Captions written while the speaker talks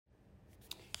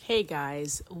Hey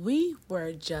guys, we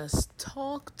were just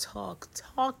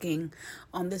talking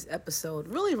on this episode,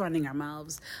 really running our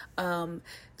mouths.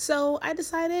 So I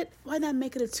decided, why not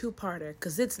make it a two-parter?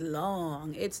 Because it's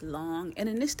long. And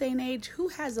in this day and age, who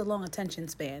has a long attention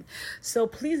span? So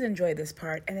please enjoy this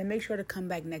part and then make sure to come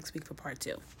back next week for part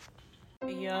 2.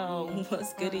 Yo,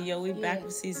 what's goody, yo? We back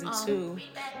with season 2.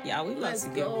 Y'all, we about to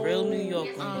get real New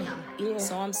York on you.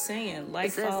 So I'm saying,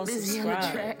 like, follow,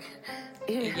 subscribe.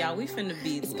 And y'all, we finna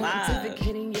be live.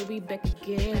 Yeah, we back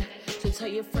again. To tell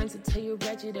your friends, to tell your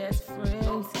ratchet ass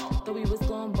friends. Thought we was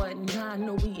gone, but nah,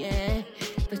 no, we ain't.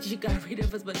 But you got rid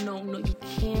of us, but no, you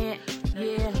can't.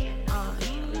 Yeah, we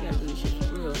gotta do this shit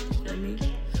for real. You know what I mean?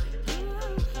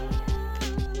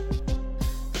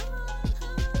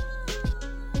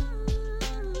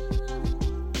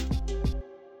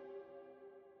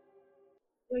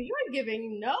 Well, you're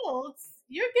giving notes.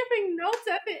 You're giving notes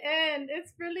at the end.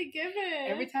 It's really given.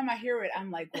 Every time I hear it,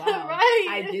 I'm like, wow, right?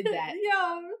 I did that.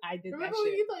 Yo, I did remember that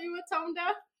when shit. you thought you were toned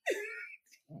down?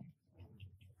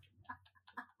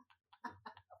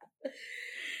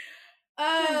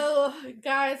 Oh,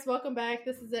 guys, welcome back.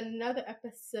 This is another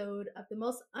episode of the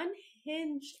most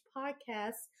unhinged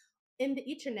podcast in the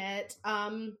internet.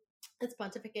 It's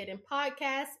Pontificating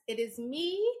Podcast. It is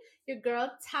me, your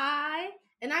girl Ty,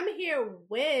 and I'm here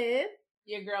with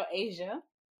Your girl Asia.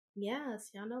 yes,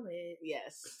 y'all know it.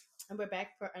 Yes. And we're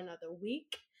back for another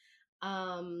week.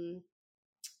 And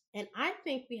I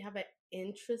think we have an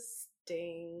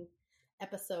interesting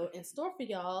episode in store for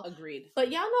y'all. Agreed.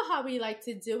 But y'all know how we like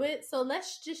to do it. So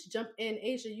let's just jump in.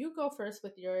 Asia, you go first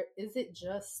with your Is It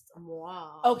Just Moi?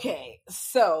 Okay,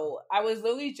 so I was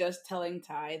literally just telling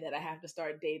Ty that I have to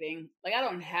start dating. Like, I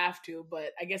don't have to,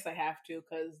 but I guess I have to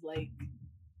because, like,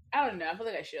 I don't know. I feel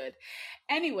like I should.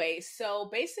 Anyway, so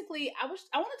basically, I want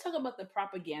to talk about the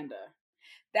propaganda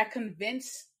that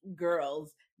convinced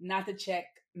girls not to check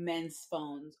men's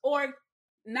phones or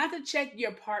not to check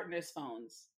your partner's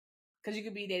phones because you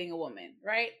could be dating a woman,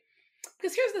 right?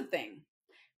 Because here's the thing.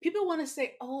 People want to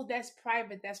say, oh, that's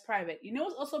private. That's private. You know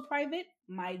what's also private?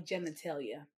 My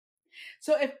genitalia.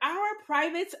 So if our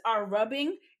privates are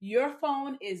rubbing, your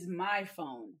phone is my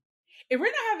phone. If we're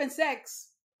not having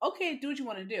sex, okay, do what you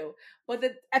want to do. But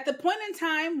at the point in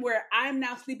time where I'm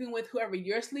now sleeping with whoever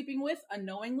you're sleeping with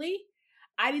unknowingly,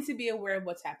 I need to be aware of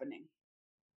what's happening.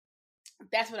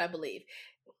 That's what I believe.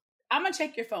 I'm going to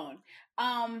check your phone.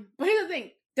 But here's the thing.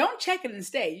 Don't check it and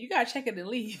stay. You got to check it and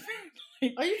leave.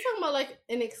 Are you talking about like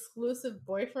an exclusive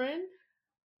boyfriend?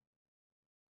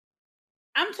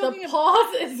 I'm talking The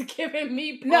pause is giving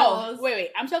me pause. No, wait.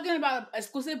 I'm talking about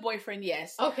exclusive boyfriend,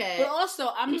 yes. Okay. But also,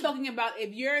 I'm talking about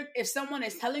if someone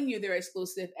is telling you they're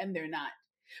exclusive and they're not.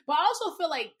 But I also feel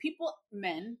like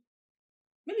men,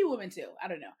 maybe women too, I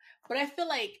don't know. But I feel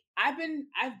like I've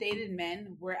dated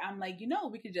men where I'm like,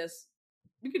 we could just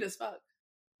fuck.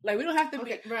 Like, we don't have to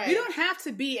be, we don't have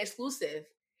to be exclusive.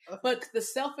 Okay. But the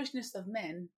selfishness of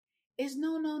men is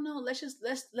no. Let's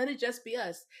let it just be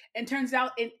us. And turns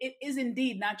out it is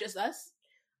indeed not just us.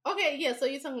 Okay, yeah. So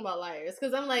you're talking about liars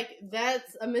because I'm like,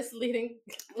 that's a misleading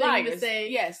thing to say.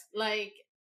 Yes, like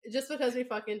just because we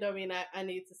fucking don't mean I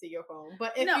need to see your phone.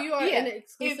 But if you are in an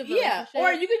exclusive relationship,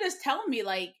 or you can just tell me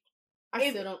like. I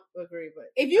still don't agree, but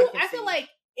I feel like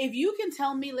if you can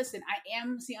tell me, listen, I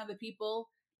am seeing other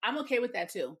people, I'm okay with that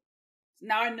too.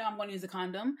 Now I know I'm going to use a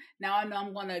condom. Now I know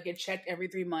I'm going to get checked every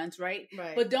 3 months, right?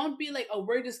 Right. But don't be like, oh,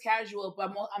 we're just casual, but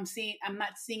I'm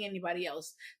not seeing anybody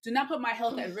else. Do not put my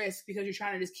health at risk because you're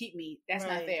trying to just keep me. That's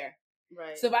not fair.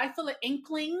 Right. So if I feel an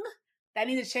inkling that I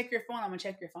need to check your phone, I'm going to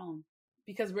check your phone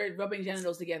because we're rubbing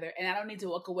genitals together, and I don't need to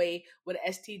walk away with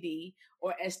an STD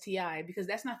or STI because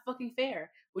that's not fucking fair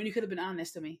when you could have been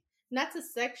honest to me. Not to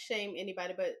sex shame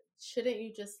anybody, but shouldn't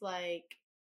you just like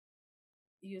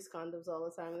use condoms all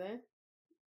the time then?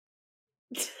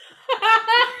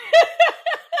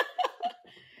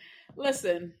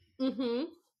 Listen. Mm-hmm.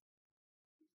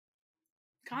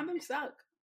 Condoms suck.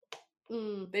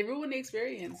 They ruin the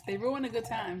experience. They ruin a good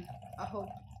time.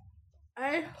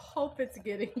 I hope it's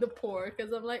getting the pour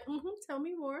because I'm like, tell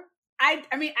me more.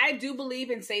 I do believe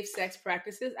in safe sex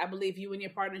practices. I believe you and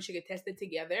your partner should get tested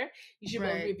together. You should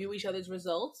both review each other's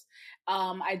results.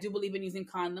 I do believe in using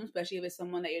condoms, especially if it's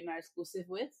someone that you're not exclusive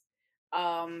with.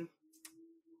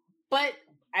 But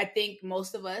I think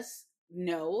most of us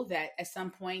know that at some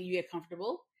point you get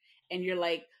comfortable and you're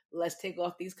like, let's take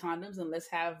off these condoms and let's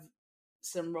have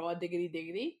some raw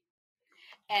diggity.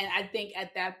 And I think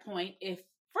at that point,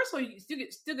 first of all, you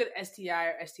still get STI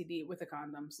or STD with a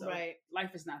condom. So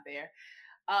life is not there.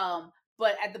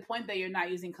 But at the point that you're not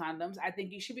using condoms, I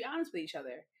think you should be honest with each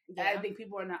other. I think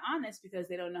people are not honest because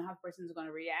they don't know how the person's going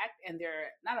to react, and they're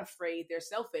not afraid. They're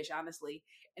selfish, honestly,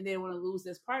 and they don't want to lose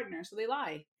this partner, so they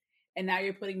lie. And now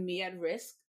you're putting me at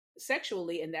risk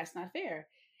sexually, and that's not fair.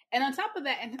 And on top of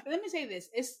that, and let me say this,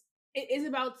 it is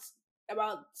about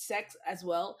sex as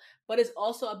well, but it's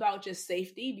also about just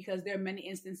safety, because there are many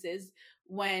instances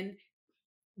when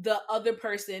the other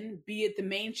person, be it the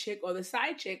main chick or the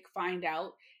side chick, find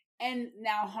out, and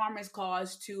now harm is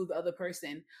caused to the other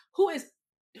person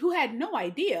who had no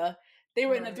idea they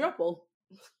were in a throuple.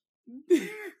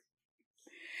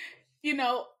 You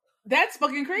know, that's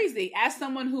fucking crazy. As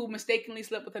someone who mistakenly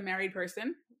slept with a married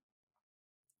person.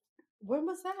 When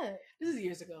was that? This is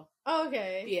years ago. Oh,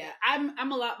 okay. Yeah,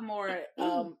 I'm a lot more.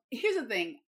 Here's the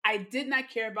thing: I did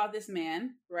not care about this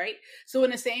man, right? So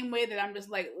in the same way that I'm just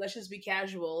like, let's just be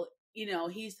casual. You know,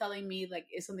 he's telling me like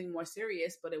it's something more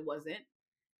serious, but it wasn't,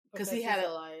 because he had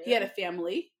a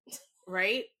family,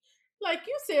 right? Like,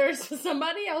 you serious with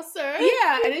somebody else, sir?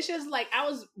 Yeah, and it's just like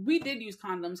we did use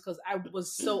condoms because I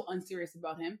was so unserious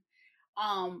about him.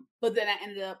 But then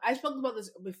I spoke about this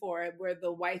before, where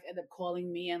the wife ended up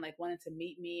calling me and like wanted to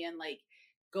meet me and like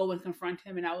go and confront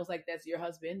him, and I was like, that's your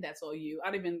husband, that's all you.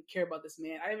 I don't even care about this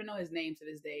man. I don't even know his name to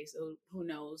this day, so who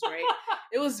knows, right?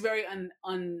 It was very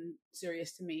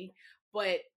unserious to me.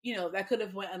 But, you know, that could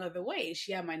have went another way.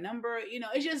 She had my number, you know,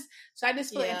 it's just, so I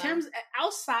just feel like in terms,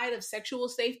 outside of sexual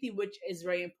safety, which is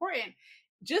very important,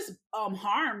 just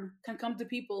harm can come to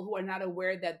people who are not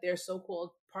aware that their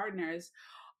so-called partners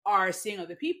are seeing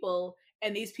other people,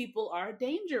 and these people are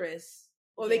dangerous,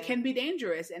 or they can be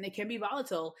dangerous, and they can be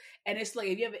volatile. And it's like,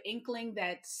 if you have an inkling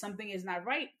that something is not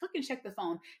right, fucking check the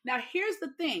phone. Now, here's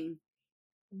the thing.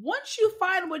 Once you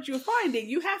find what you're finding,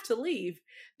 you have to leave.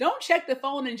 Don't check the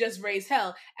phone and just raise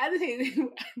hell. I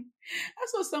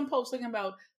saw some posts talking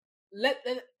about let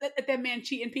that man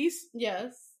cheat in peace.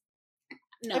 Yes.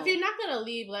 No. If you're not gonna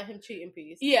leave, let him cheat in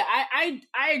peace. Yeah,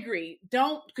 I agree.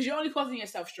 Don't, because you're only causing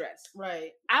yourself stress.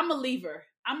 Right. I'm a leaver.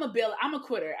 I'm a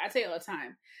quitter. I say it all the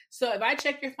time. So if I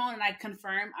check your phone and I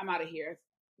confirm, I'm out of here.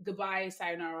 Goodbye,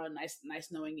 sayonara, nice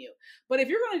knowing you. But if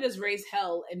you're going to just raise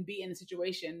hell and be in a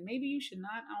situation, maybe you should not.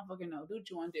 I don't fucking know. Do what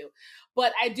you want to do.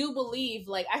 But I do believe,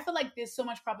 like, I feel like there's so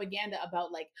much propaganda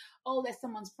about, like, oh, that's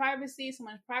someone's privacy.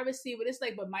 But it's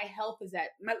like, but my health is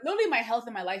literally my health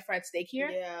and my life are at stake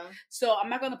here. Yeah. So I'm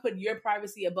not going to put your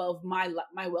privacy above my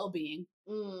well-being.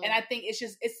 And I think it's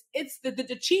just, it's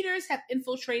the cheaters have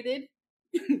infiltrated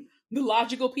the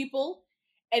logical people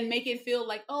and make it feel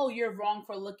like, oh, you're wrong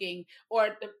for looking. Or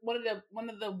one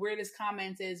of the weirdest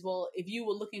comments is, well, if you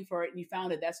were looking for it and you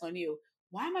found it, that's on you.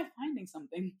 Why am I finding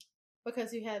something?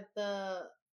 Because you had the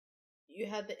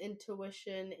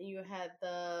intuition, and you had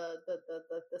the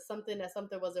something that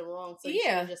something wasn't wrong, so you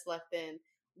should have just left in.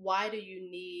 Why do you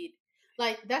need,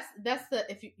 like, that's the,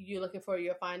 if you're looking for it,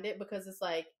 you'll find it, because it's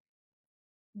like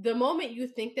the moment you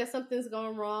think that something's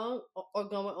going wrong or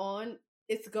going on,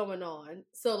 it's going on.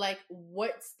 So, like,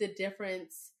 what's the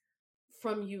difference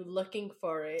from you looking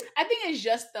for it? I think it's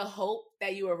just the hope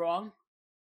that you were wrong.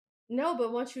 No,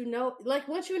 but once you know,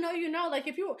 you know. Like,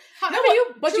 if you,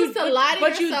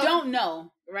 you don't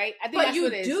know, right? I think that's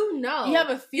what it is. You do know. You have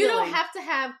a feeling. You don't have to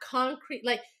have concrete,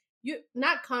 like,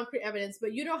 not concrete evidence,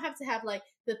 but you don't have to have, like,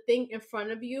 the thing in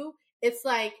front of you. It's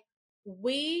like,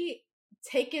 we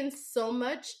taken so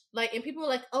much, like, and people are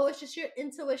like, oh, it's just your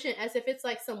intuition, as if it's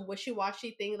like some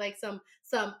wishy-washy thing, like some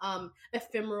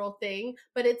ephemeral thing.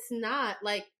 But it's not.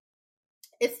 Like,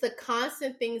 it's the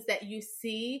constant things that you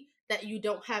see that you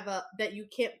don't have that you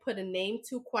can't put a name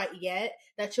to quite yet,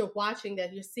 that you're watching,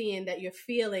 that you're seeing, that you're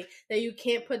feeling, that you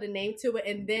can't put a name to it,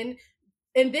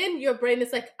 and then your brain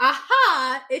is like,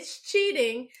 aha, it's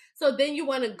cheating. So then you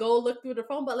want to go look through the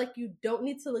phone, but, like, you don't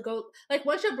need to go. Like,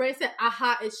 once your brain said,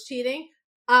 aha, it's cheating,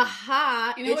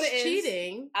 aha, you know it's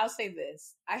cheating. I'll say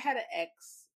this. I had an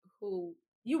ex who...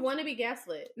 You want to be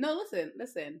gaslit. No,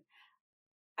 listen.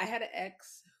 I had an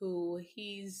ex who,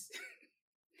 he's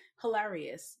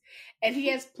hilarious. And he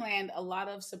has planned a lot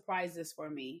of surprises for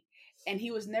me. And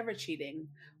he was never cheating.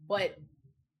 But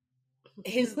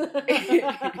his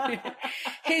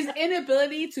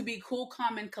inability to be cool,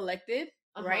 calm, and collected,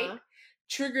 right,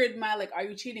 triggered my, like, are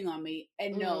you cheating on me?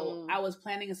 And no, I was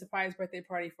planning a surprise birthday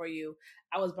party for you.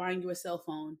 I was buying you a cell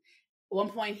phone. At one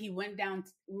point, he went down,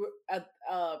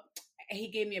 he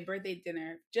gave me a birthday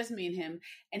dinner, just me and him,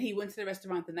 and he went to the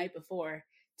restaurant the night before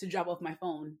to drop off my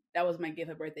phone. That was my gift,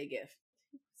 a birthday gift.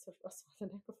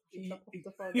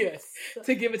 Yes,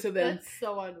 to give it to them. That's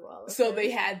so unwell. Okay. So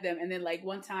they had them, and then, like,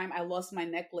 one time I lost my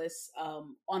necklace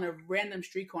on a random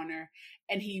street corner,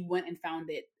 and he went and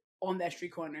found it on that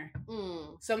street corner.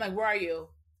 So I'm like, where are you?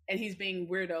 And he's being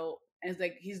weirdo, And it's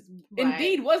like, he's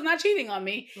indeed was not cheating on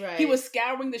me. Right. He was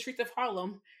scouring the streets of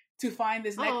Harlem to find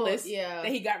this necklace that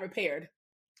he got repaired.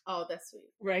 Oh, that's sweet.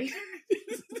 Right.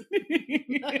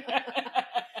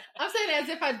 I'm saying it as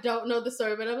if I don't know the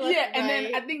story, but I'm like, yeah. And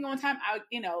then I think one time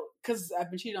because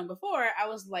I've been cheated on before, I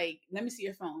was like, let me see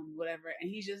your phone, whatever. And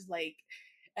he's just like,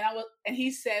 and he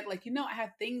said, like, I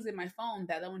have things in my phone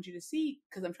that I don't want you to see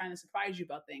because I'm trying to surprise you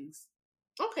about things.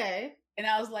 Okay. And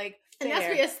I was like, fair. And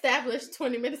that's we established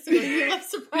 20 minutes ago. You love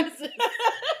surprises.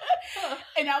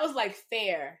 And I was like,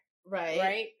 fair.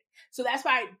 Right. So that's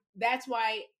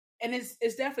why, and it's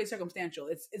definitely circumstantial.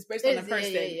 It's based on the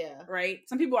person, right?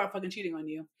 Some people are fucking cheating on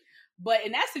you, but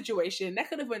in that situation, that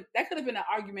could have been an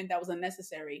argument that was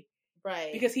unnecessary,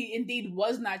 right? Because he indeed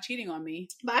was not cheating on me.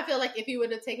 But I feel like if he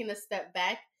would have taken a step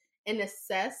back and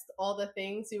assessed all the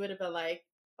things, he would have been like,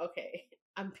 okay,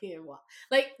 I'm being wild.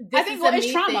 Like, this I think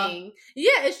it's trauma. Thing.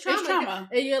 Yeah, it's trauma. It's trauma.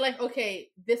 And you're like, okay,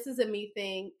 this is a me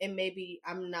thing, and maybe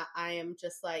I am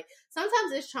just like,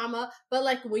 sometimes it's trauma, but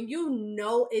like when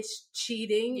it's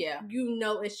cheating,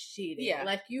 it's cheating. Yeah.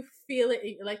 Like you feel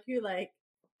it, like you're like,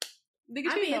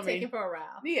 I'm being taken for a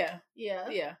ride. Yeah. Yeah.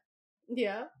 Yeah.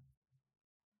 Yeah.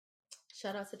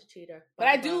 Shout out to the cheater. But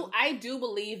I do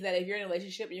believe that if you're in a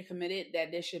relationship and you're committed,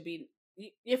 that there should be,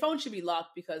 your phone should be locked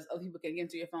because other people can get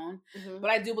into your phone. Mm-hmm.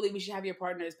 But I do believe we should have your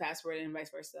partner's password and vice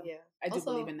versa. Yeah. I do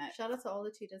believe in that. Shout out to all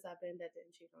the cheaters I've been that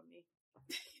didn't cheat on me.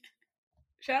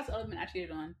 Shout out to all the men I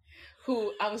cheated on,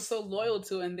 who I was so loyal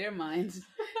to in their minds.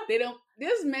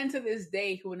 There's men to this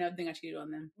day who would never think I cheated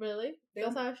on them. Really?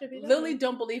 That's how it should be done? Literally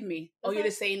don't believe me. You're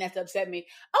just saying that to upset me.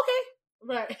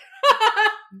 Okay. Right.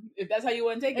 If that's how you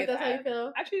want to take it. If that's how you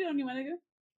feel. I cheated on you, my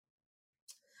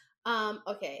nigga.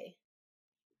 Okay.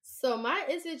 So my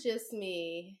Is It Just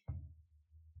Me?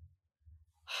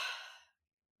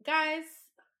 Guys,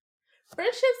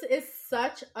 friendships is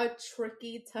such a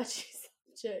tricky, touchy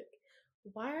subject.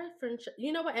 Why are friendships?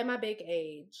 You know what? At my big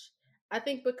age, I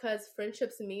think because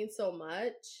friendships mean so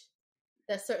much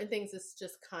that certain things is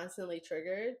just constantly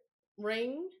triggered,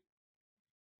 ring.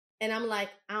 And I'm like,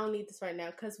 I don't need this right now.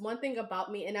 Because one thing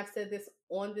about me, and I've said this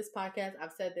on this podcast,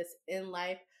 I've said this in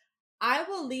life, I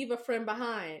will leave a friend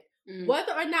behind. Mm.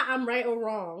 Whether or not I'm right or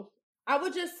wrong, I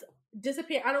will just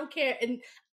disappear. I don't care.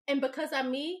 And because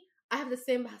I'm me, I have to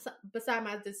stand beside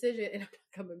my decision and I'm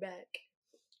not coming back.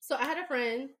 So I had a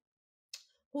friend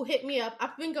who hit me up.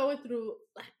 I've been going through,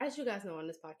 as you guys know on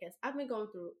this podcast, I've been going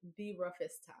through the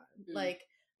roughest time. Mm. Like,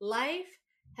 life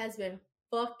has been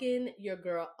fucking your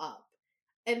girl up.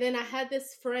 And then I had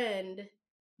this friend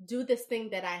do this thing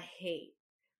that I hate.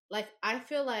 Like, I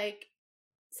feel like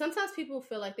sometimes people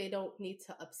feel like they don't need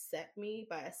to upset me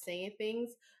by saying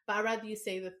things, but I'd rather you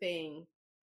say the thing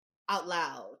out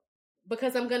loud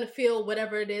because I'm going to feel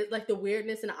whatever it is, like the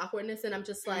weirdness and the awkwardness. And I'm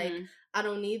just like, I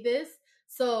don't need this.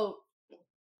 So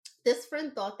this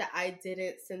friend thought that I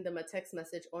didn't send them a text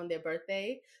message on their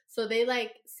birthday. So they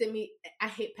like send me, I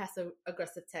hate passive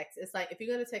aggressive text. It's like, if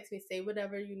you're going to text me, say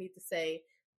whatever you need to say.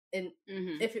 And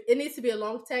if it needs to be a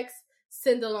long text,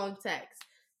 send a long text.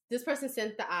 This person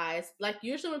sent the eyes. Like,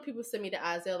 usually when people send me the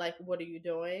eyes, they're like, what are you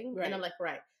doing? Right. And I'm like,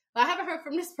 right. But I haven't heard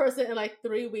from this person in like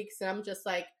 3 weeks. And I'm just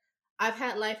like, I've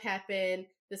had life happen.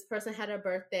 This person had a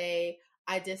birthday.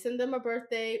 I did send them a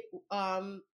birthday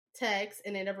text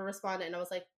and they never responded. And I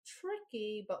was like,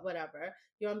 tricky, but whatever.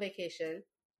 You're on vacation.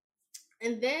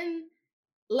 And then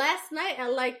last night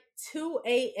at like 2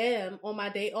 a.m. on my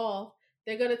day off,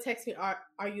 they're going to text me,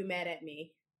 are you mad at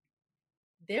me?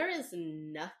 There is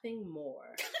nothing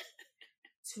more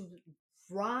to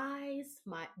rise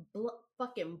my blood,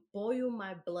 fucking boil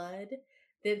my blood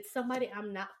than somebody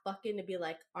I'm not fucking to be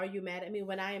like, are you mad at me?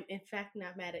 When I am in fact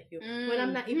not mad at you. When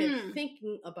I'm not even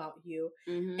thinking about you.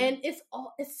 And it's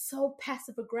so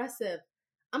passive aggressive.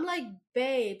 I'm like,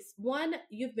 babes, one,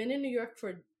 you've been in New York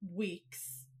for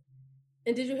weeks.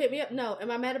 And did you hit me up? No.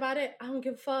 Am I mad about it? I don't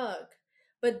give a fuck.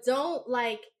 But don't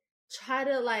like try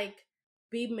to like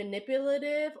be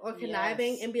manipulative or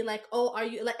conniving and be like, oh, are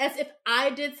you like, as if I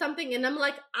did something and I'm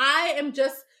like, I am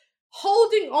just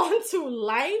holding on to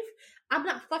life. I'm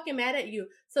not fucking mad at you.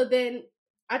 So then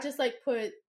I just like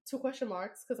put 2 question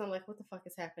marks because I'm like, what the fuck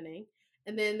is happening?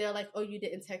 And then they're like, oh, you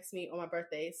didn't text me on my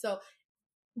birthday. So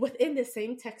within the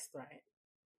same text thread,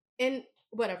 and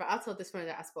whatever, I'll tell this friend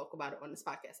that I spoke about it on this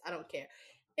podcast. I don't care.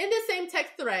 In the same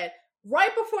text thread,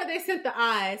 right before they sent the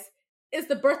eyes, is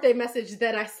the birthday message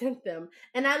that I sent them.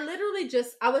 And I literally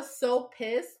I was so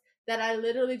pissed that I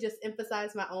literally just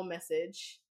emphasized my own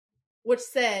message, which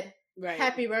said,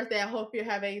 happy birthday. I hope you're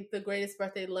having the greatest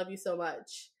birthday. Love you so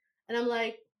much. And I'm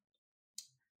like,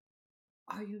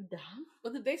 are you dumb?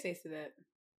 What did they say to that?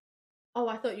 Oh,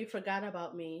 I thought you forgot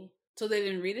about me. So they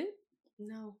didn't read it?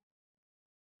 No.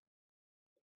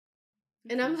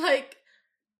 And I'm like,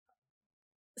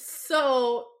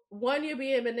 so one, you're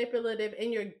being manipulative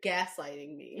and you're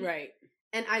gaslighting me. Right.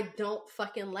 And I don't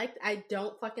fucking like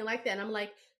that. And I'm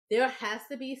like, there has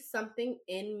to be something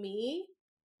in me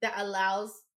that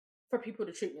allows for people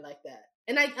to treat me like that.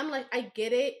 And I'm like, I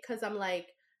get it, because I'm like,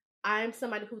 I'm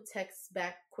somebody who texts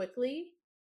back quickly.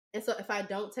 And so if I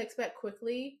don't text back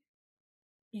quickly,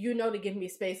 you know to give me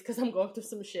space because I'm going through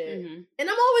some shit. Mm-hmm. And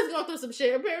I'm always going through some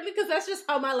shit, apparently, because that's just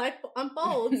how my life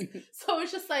unfolds. So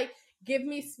it's just like, give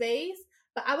me space.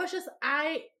 But I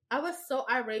was so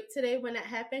irate today when that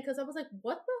happened, because I was like,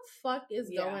 what the fuck is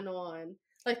going on?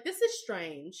 Like, this is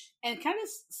strange. And kind of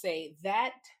say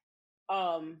that,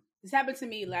 this happened to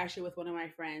me last year with one of my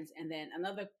friends, and then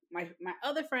my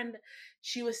other friend,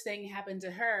 she was saying it happened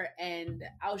to her, and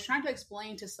I was trying to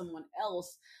explain to someone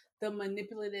else the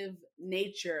manipulative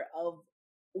nature of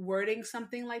wording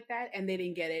something like that, and they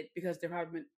didn't get it because they're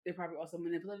probably also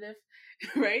manipulative,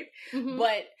 right? Mm-hmm.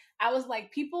 But I was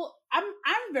like, people, I'm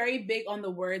very big on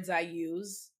the words I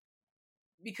use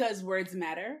because words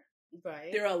matter.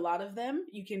 Right. There are a lot of them.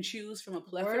 You can choose from a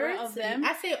plethora of them.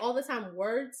 I say all the time,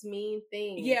 words mean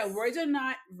things. Yeah, words are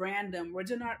not random.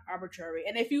 Words are not arbitrary.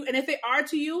 And if they are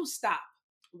to you, stop.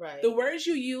 Right. The words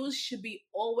you use should be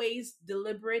always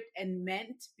deliberate and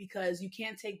meant, because you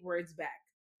can't take words back.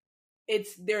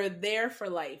 They're there for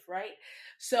life, right?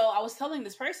 So I was telling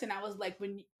this person, I was like,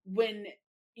 when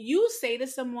you say to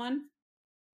someone,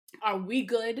 "Are we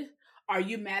good? Are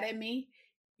you mad at me?"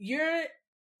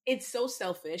 It's so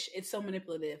selfish. It's so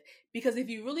manipulative. Because if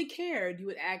you really cared, you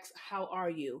would ask, "How are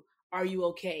you? Are you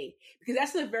okay?" Because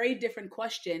that's a very different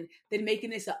question than making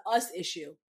this a us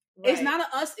issue. Right. It's not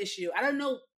a us issue. I don't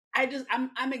know.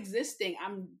 I'm existing.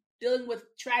 I'm dealing with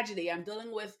tragedy. I'm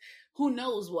dealing with who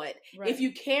knows what. Right. If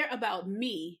you care about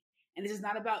me, and this is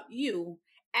not about you,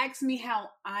 ask me how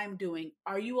I'm doing.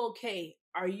 Are you okay?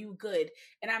 Are you good?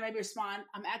 And I may respond,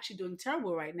 "I'm actually doing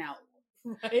terrible right now."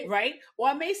 Right? Or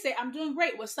I may say, "I'm doing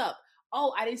great. What's up?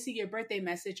 Oh, I didn't see your birthday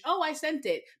message. Oh, I sent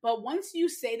it." But once you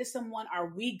say to someone, "Are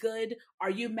we good? Are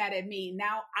you mad at me?"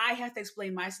 Now I have to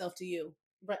explain myself to you.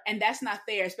 Right. And that's not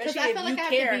fair, especially if you care. I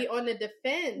have to be on the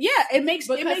defense. Yeah, it makes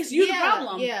you the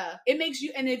problem. Yeah. It makes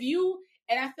you,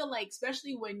 and I feel like,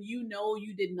 especially when you know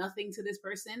you did nothing to this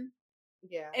person.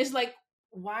 Yeah. It's like,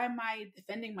 why am I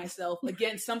defending myself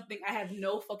against something I have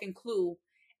no fucking clue?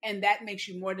 And that makes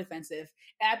you more defensive.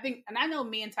 And I know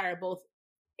me and Ty are both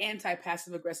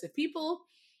anti-passive aggressive people.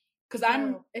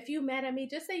 Because if you mad at me,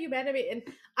 just say you mad at me, and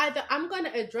either I'm going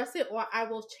to address it or I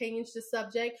will change the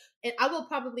subject, and I will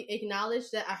probably acknowledge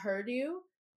that I heard you,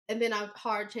 and then I'll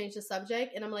hard change the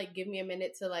subject, and I'm like, give me a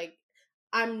minute to like,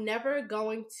 I'm never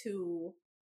going to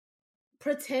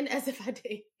pretend as if I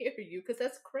didn't hear you, because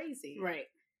that's crazy. Right.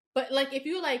 But like, if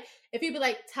you be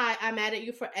like, "Ty, I'm mad at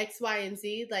you for X, Y, and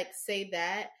Z," like, say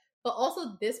that. But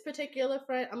also this particular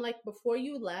friend, I'm like, before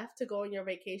you left to go on your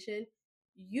vacation,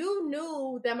 you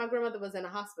knew that my grandmother was in a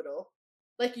hospital.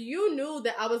 Like, you knew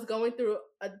that I was going through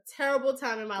a terrible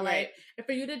time in my life. And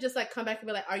for you to just like come back and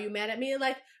be like, "Are you mad at me?"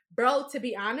 Like, bro, to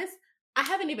be honest, I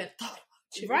haven't even thought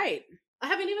about you. Right. I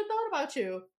haven't even thought about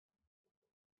you.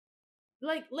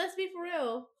 Like, let's be for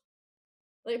real.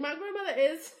 Like, my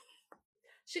grandmother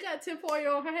she got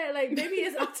tinfoil on her head. Like, maybe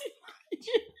it's out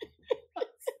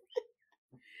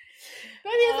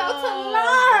Maybe it's out to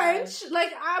lunch.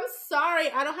 Like, I'm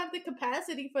sorry. I don't have the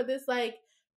capacity for this, like,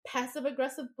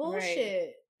 passive-aggressive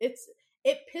bullshit. Right.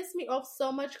 It pissed me off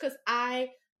so much because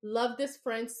I love this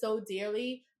friend so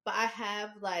dearly, but I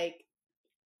have, like,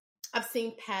 I've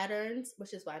seen patterns,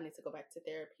 which is why I need to go back to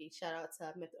therapy. Shout out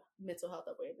to Mental Health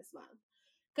Awareness Month.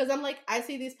 Because I'm like, I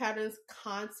see these patterns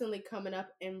constantly coming up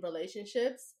in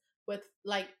relationships with,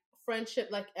 like, friendship,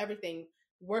 like, everything.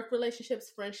 Work relationships,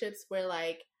 friendships, where,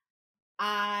 like,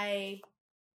 I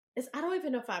don't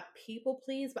even know if I people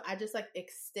please, but I just like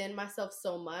extend myself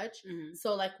so much. Mm-hmm.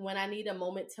 So like when I need a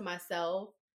moment to myself,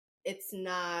 it's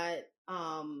not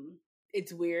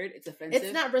it's weird, it's offensive.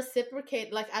 It's not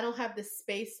reciprocated. Like, I don't have the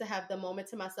space to have the moment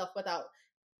to myself without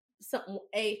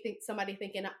somebody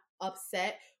thinking I'm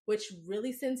upset, which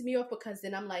really sends me off, because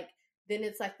then I'm like, then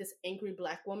it's like this angry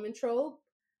Black woman trope.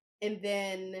 And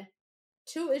then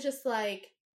 2 is just like,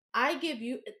 I give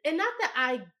you, and not that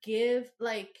I give,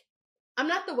 like, I'm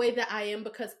not the way that I am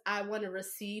because I want to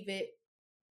receive it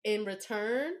in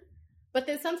return. But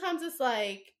then sometimes it's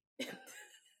like, you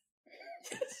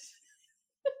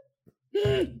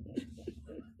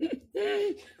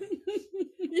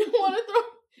want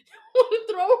to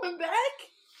throw him back?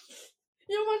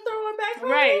 You want to throw him back?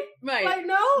 Right. Like,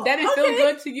 no? That didn't feel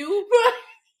good to you?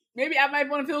 maybe I might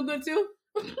want to feel good too.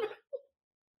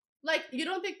 Like, you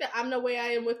don't think that I'm the way I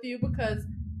am with you because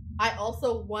I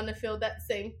also want to feel that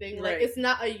same thing. Like, it's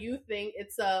not a you thing.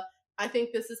 It's I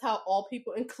think this is how all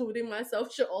people, including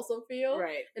myself, should also feel.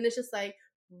 Right. And it's just like,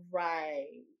 right.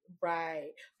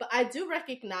 But I do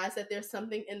recognize that there's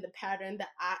something in the pattern that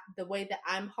the way that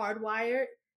I'm hardwired,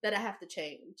 that I have to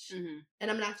change. Mm-hmm. And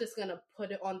I'm not just going to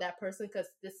put it on that person because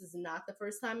this is not the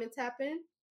first time it's happened.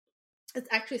 It's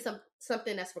actually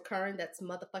something that's recurring that's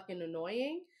motherfucking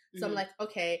annoying. So I'm like,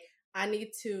 okay, I need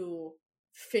to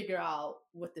figure out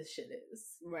what this shit is.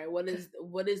 Right. What is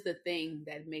the thing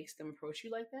that makes them approach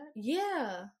you like that?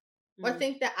 Yeah. Or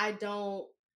think that I don't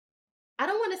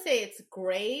want to say it's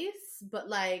grace, but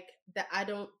like that I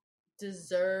don't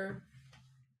deserve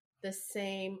the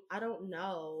same, I don't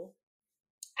know.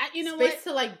 You know space what?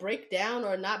 To like break down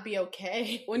or not be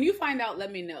okay. When you find out,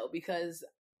 let me know, because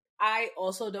I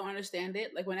also don't understand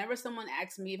it. Like, whenever someone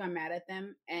asks me if I'm mad at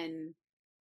them and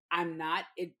I'm not,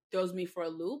 it throws me for a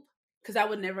loop, because I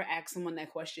would never ask someone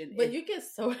that question. But you get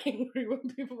so angry when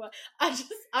people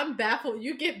I'm baffled.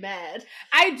 You get mad.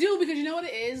 I do, because you know what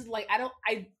it is? Like,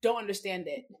 I don't understand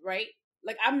it, right?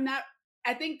 Like,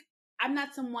 I think I'm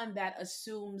not someone that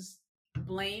assumes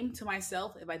blame to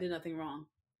myself if I did nothing wrong.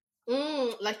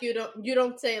 Like you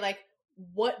don't say like,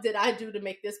 what did I do to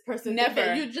make this person?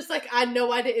 Never. You just like, I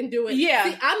know I didn't do it. Yeah.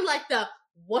 See, I'm like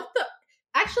what the.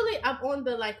 Actually, I'm on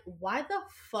the like, why the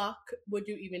fuck would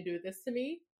you even do this to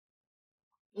me?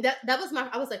 That was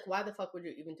I was like, why the fuck would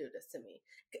you even do this to me?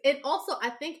 And also, I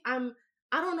think I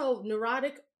don't know,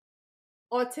 neurotic,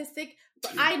 autistic,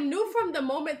 but I knew from the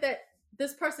moment that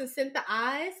this person sent the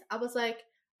eyes, I was like,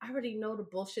 I already know the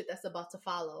bullshit that's about to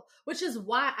follow, which is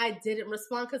why I didn't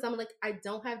respond, because I'm like, I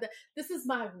don't have this is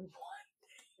my one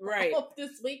right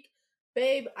this week,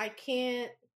 babe. I can't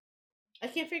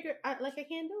figure I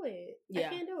can't do it. Yeah.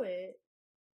 I can't do it.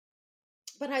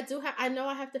 But I know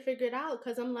I have to figure it out,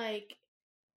 because I'm like,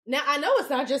 now I know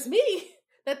it's not just me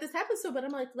that this happens to, but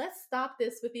I'm like, let's stop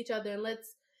this with each other, and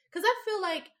because I feel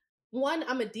like, one,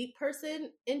 I'm a deep person,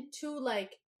 and two,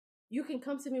 like, you can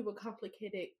come to me with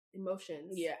complicated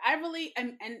emotions. Yeah, I really,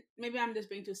 and maybe I'm just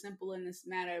being too simple in this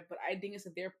matter, but I think it's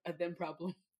a them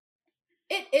problem.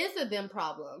 It is a them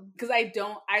problem. Because I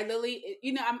literally,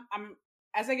 you know, I'm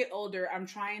as I get older, I'm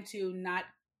trying to not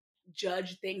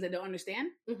judge things I don't understand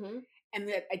and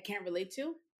that I can't relate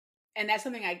to. And that's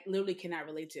something I literally cannot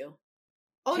relate to.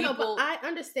 Oh, no, but I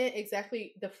understand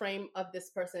exactly the frame of this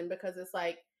person, because it's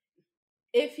like,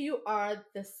 if you are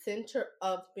the center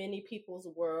of many people's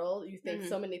world, you think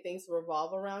so many things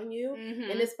revolve around you.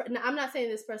 And I'm not saying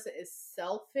this person is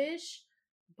selfish,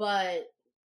 but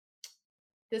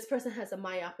this person has a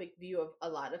myopic view of a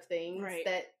lot of things,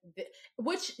 right?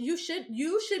 Which you should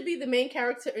be the main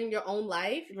character in your own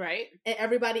life, right? And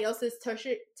everybody else is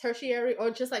tertiary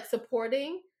or just like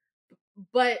supporting.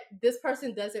 But this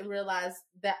person doesn't realize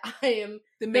that I am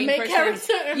the main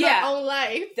character in my own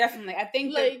life. Definitely. I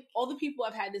think like, that all the people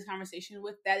I've had this conversation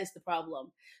with, that is the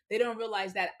problem. They don't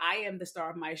realize that I am the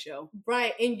star of my show.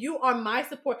 Right. And you are my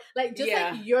support. Like, just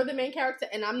like you're the main character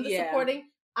and I'm the supporting,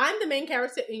 I'm the main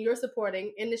character and you're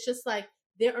supporting. And it's just like,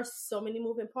 there are so many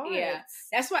moving parts. Yeah.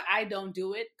 That's why I don't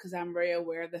do it, because I'm very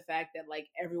aware of the fact that like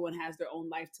everyone has their own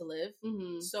life to live.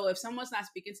 So if someone's not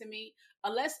speaking to me,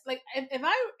 unless like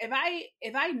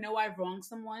if I know I've wronged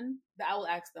someone, that I will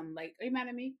ask them like, are you mad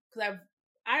at me? Because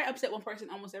I upset one person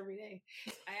almost every day.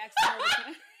 I ask them all the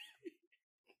time.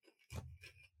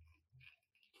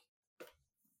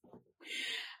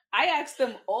 I ask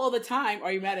them all the time,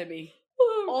 are you mad at me?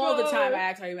 All the time I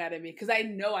ask, are you mad at me? Because I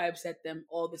know I upset them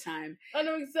all the time. I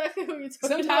know exactly what you're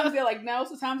talking about. Sometimes they're like, no.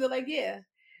 Sometimes they're like, yeah.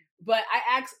 But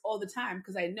I ask all the time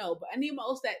because I know. But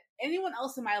anyone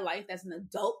else in my life that's an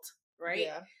adult, right?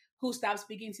 Yeah. Who stops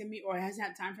speaking to me or hasn't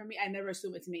had time for me, I never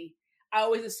assume it's me. I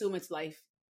always assume it's life.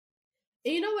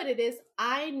 And you know what it is?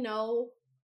 I know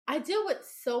I deal with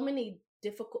so many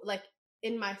difficult, like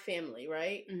in my family,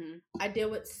 right? I deal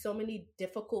with so many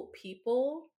difficult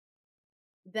people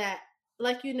that,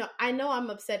 like, you know, I know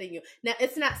I'm upsetting you. Now,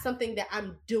 it's not something that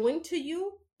I'm doing to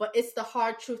you, but it's the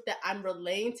hard truth that I'm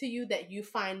relaying to you, that you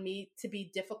find me to be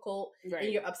difficult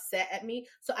and you're upset at me.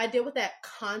 So I deal with that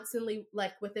constantly,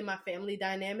 like within my family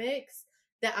dynamics,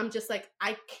 that I'm just like,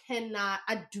 I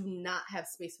do not have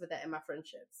space for that in my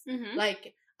friendships.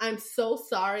 Like, I'm so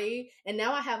sorry. And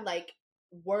now I have like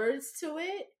words to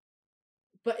it,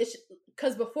 but it's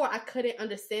because before I couldn't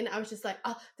understand it. I was just like,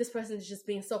 oh, this person is just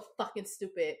being so fucking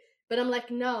stupid. But I'm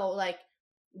like, no, like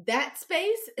that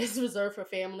space is reserved for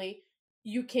family.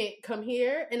 You can't come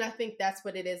here. And I think that's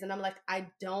what it is. And I'm like, I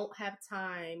don't have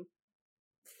time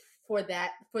for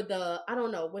the I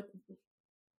don't know what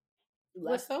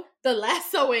lasso, the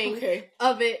lassoing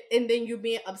of it, and then you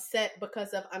being upset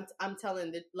because of I'm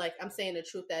telling I'm saying the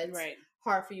truth that's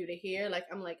hard for you to hear. Like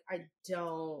I'm like, I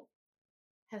don't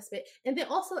have space. And then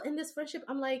also in this friendship,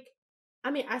 I'm like,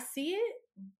 I mean, I see it,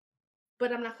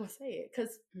 but I'm not gonna say it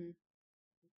because I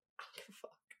don't give a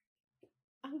fuck.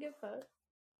 I don't give a fuck.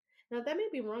 Now that may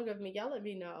be wrong of me. Y'all let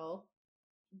me know,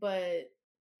 but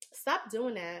stop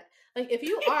doing that. Like if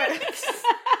you are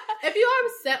if you are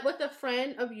upset with a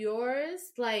friend of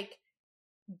yours, like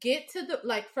get to the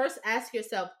first ask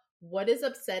yourself, what is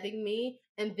upsetting me,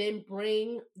 and then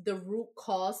bring the root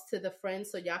cause to the friend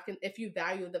so y'all can, if you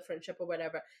value the friendship or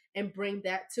whatever, and bring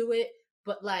that to it.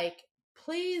 But like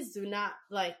please do not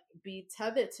be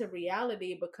tethered to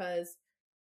reality, because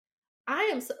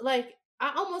I am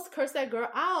I almost cursed that girl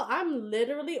out. I'm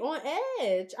literally on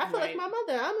edge. I feel like my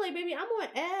mother. I'm like, baby, I'm on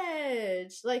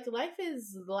edge. Like, life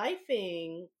is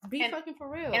lifing. Be fucking for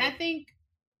real. And I think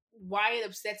why it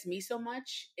upsets me so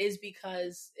much is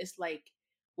because it's like,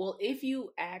 well, if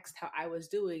you asked how I was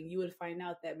doing, you would find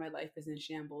out that my life is in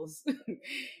shambles.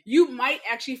 You might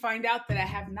actually find out that I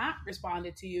have not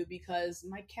responded to you because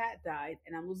my cat died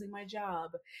and I'm losing my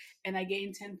job and I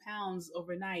gained 10 pounds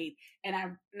overnight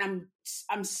and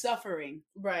I'm suffering.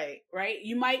 Right.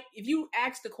 You might, if you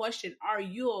ask the question, are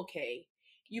you okay?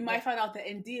 You might find out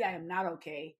that indeed I am not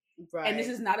okay. Right. And this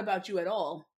is not about you at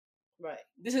all. Right.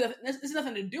 This is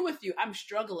nothing to do with you. I'm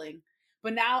struggling.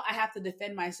 But now I have to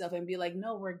defend myself and be like,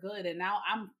 no, we're good. And now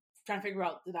I'm trying to figure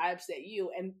out, did I upset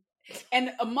you?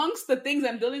 And amongst the things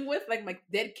I'm dealing with, like my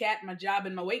dead cat, my job,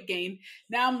 and my weight gain,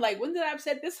 now I'm like, when did I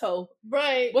upset this hoe?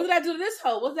 Right. What did I do to this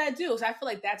hoe? What did I do? So I feel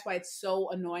like that's why it's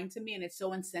so annoying to me, and it's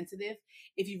so insensitive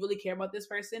if you really care about this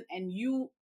person. And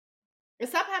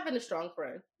stop having a strong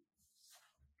friend.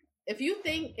 If you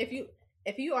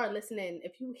are listening,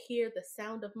 if you hear the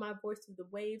sound of my voice through the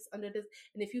waves under this,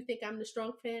 and if you think I'm the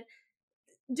strong friend,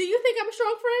 do you think I'm a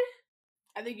strong friend?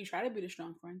 I think you try to be the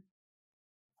strong friend.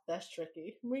 That's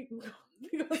tricky. But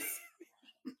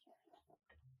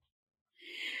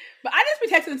I just be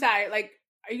texting Ty, like,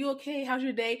 are you okay? How's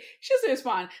your day? She doesn't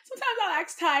respond. Sometimes I'll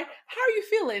ask Ty, how are you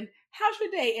feeling? How's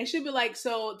your day? And she'll be like,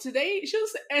 so today, she'll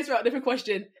answer a different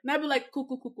question. And I'll be like, cool.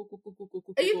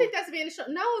 And you think that's being a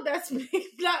strong? No, that's me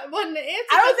not wanting to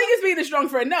answer. I don't think it's being a strong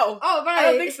friend, no. Oh, right.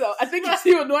 I don't think so. I think it's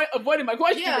you avoiding my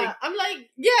question. Yeah, I'm like,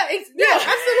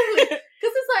 absolutely.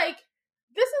 Because it's like,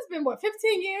 this has been,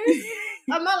 15 years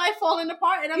of my life falling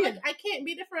apart. And I'm like, I can't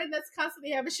be the friend that's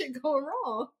constantly having shit going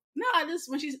wrong. No, I just,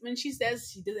 when she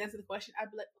says she doesn't answer the question, I'd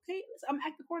be like, okay, I'm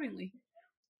act accordingly.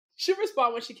 She'll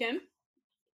respond when she can.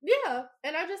 Yeah,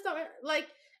 and I just don't,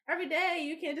 every day,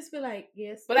 you can't just be like,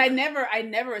 yes. But I never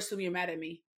assume you're mad at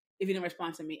me if you didn't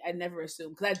respond to me. I never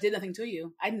assume, because I did nothing to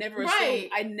you. I never assume.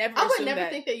 I would never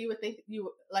think that you would think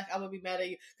you, I would be mad at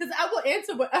you. Because I will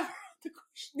answer whatever the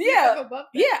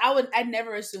question. I'd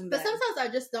never assume that. But sometimes I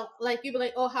just don't, you be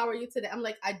like, oh, how are you today? I'm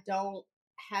like, I don't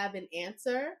have an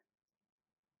answer.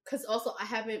 Because also, I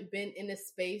haven't been in a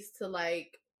space to,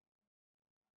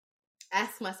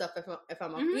 ask myself if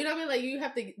I'm okay. You know what I mean? Like, you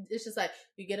have to, it's just like,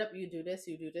 you get up, you do this,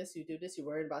 you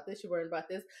worry about this,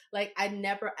 Like, I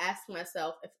never ask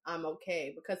myself if I'm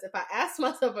okay. Because if I ask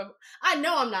myself, I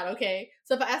know I'm not okay.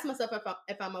 So if I ask myself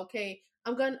if I'm okay,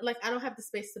 I'm going to, I don't have the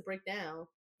space to break down.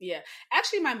 Yeah.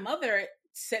 Actually, my mother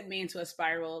set me into a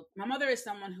spiral. My mother is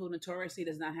someone who notoriously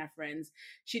does not have friends.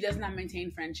 She does not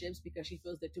maintain friendships because she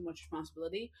feels they're too much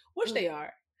responsibility, which they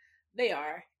are.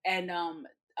 And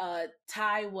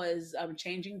Ty was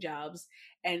changing jobs,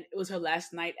 and it was her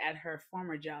last night at her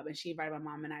former job, and she invited my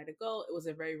mom and I to go. It was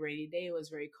a very rainy day. It was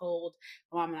very cold.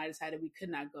 My mom and I decided we could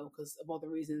not go because of all the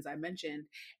reasons I mentioned.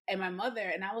 And my mother,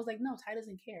 and I was like, no, Ty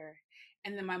doesn't care.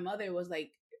 And then my mother was like,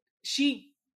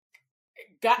 she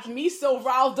got me so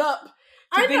riled up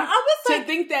to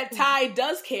think that Ty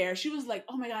does care. She was like,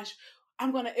 oh my gosh,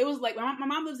 it was like, my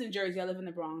mom lives in Jersey. I live in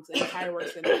the Bronx, and Ty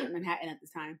works in Manhattan at the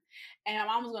time. And my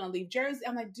mom was going to leave Jersey.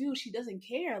 I'm like, dude, she doesn't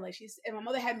care. And my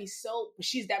mother had me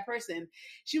she's that person.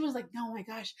 She was like, no, my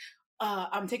gosh,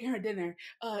 I'm taking her dinner.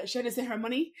 Should I send her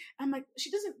money? I'm like,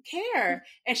 she doesn't care.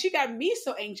 And she got me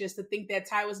so anxious to think that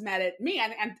Ty was mad at me.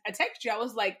 And I texted you. I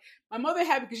was like, my mother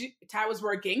had, because Ty was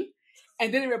working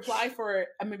and didn't reply for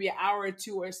maybe an hour or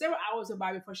two or several hours went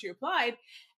by before she replied.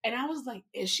 And I was like,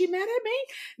 is she mad at me?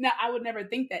 Now, I would never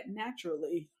think that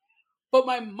naturally. But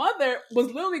my mother was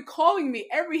literally calling me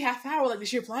every half hour, like, did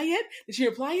she reply yet?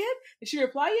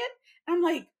 And I'm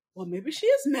like, well, maybe she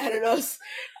is mad at us.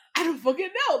 I don't fucking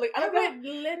know. I don't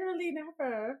know. Literally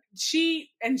never.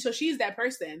 So she's that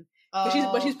person.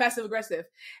 but she's passive aggressive.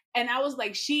 And I was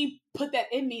like, she put that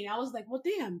in me, and I was like, well,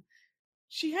 damn,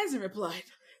 she hasn't replied.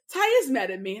 Ty is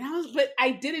mad at me, and but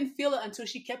I didn't feel it until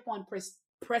she kept on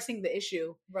pressing the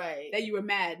issue, right? That you were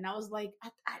mad, and I was like,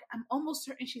 I'm almost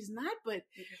certain she's not, but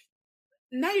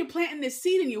now you're planting this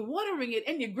seed and you're watering it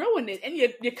and you're growing it and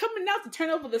you're coming out to turn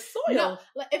over the soil. No,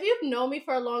 like, if you've known me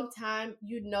for a long time,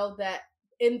 you know that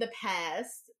in the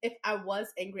past, if I was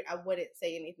angry, I wouldn't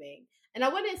say anything. And I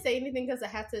wouldn't say anything because I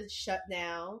had to shut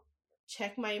down,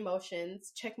 check my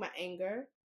emotions, check my anger.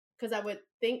 Because I would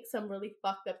think some really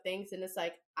fucked up things. And it's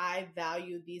like, I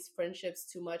value these friendships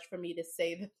too much for me to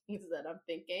say the things that I'm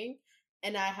thinking.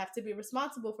 And I have to be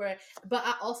responsible for it. But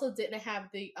I also didn't have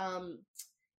the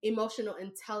emotional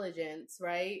intelligence,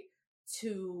 right,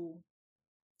 to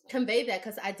convey that,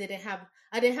 because I didn't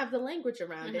have the language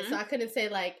around it. So I couldn't say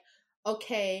like,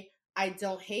 okay, I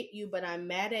don't hate you, but I'm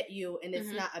mad at you, and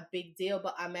it's not a big deal,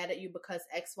 but I'm mad at you because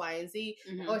X, Y, and Z.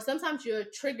 Or sometimes you're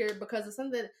triggered because of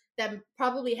something that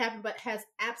probably happened but has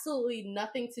absolutely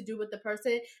nothing to do with the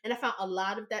person. And I found a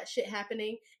lot of that shit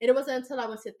happening. And it wasn't until I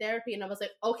went to therapy and I was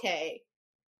like, okay,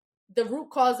 the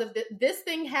root cause of this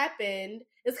thing happened.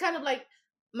 It's kind of like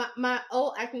my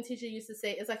old acting teacher used to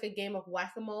say, it's like a game of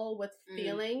whack-a-mole with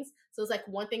feelings. So it's like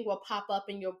one thing will pop up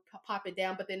and you'll pop it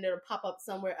down, but then it'll pop up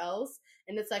somewhere else.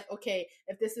 And it's like, okay,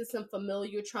 if this is some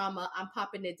familiar trauma, I'm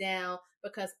popping it down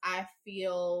because I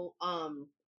feel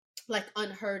like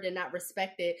unheard and not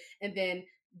respected. And then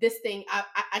this thing,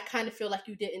 I kind of feel like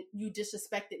you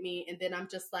disrespected me. And then I'm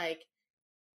just like,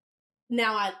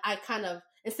 now I kind of,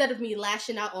 instead of me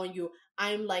lashing out on you,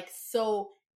 I'm like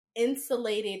so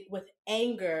insulated with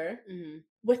anger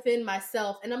within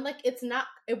myself. And I'm like,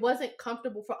 it wasn't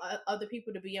comfortable for other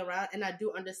people to be around. And I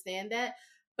do understand that.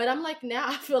 But I'm like, now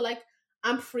I feel like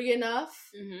I'm free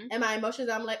enough. And my emotions,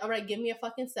 I'm like, all right, give me a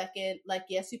fucking second. Like,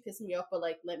 yes, you pissed me off, but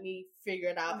like, let me figure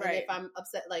it out. Right. And if I'm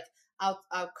upset, like, I'll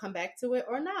come back to it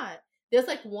or not. There's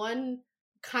like one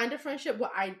kind of friendship where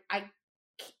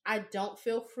I don't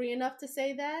feel free enough to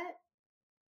say that.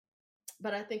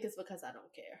 But I think it's because I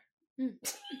don't care.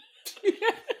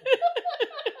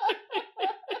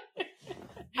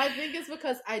 I think it's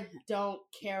because I don't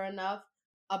care enough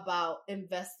about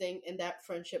investing in that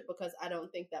friendship, because I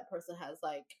don't think that person has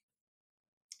like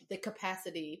the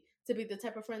capacity to be the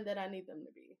type of friend that I need them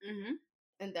to be.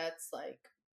 And that's like,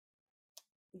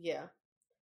 yeah.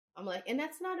 I'm like, and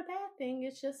that's not a bad thing.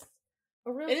 It's just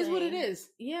a real thing. It is what it is.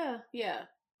 Yeah. Yeah.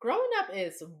 Growing up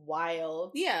is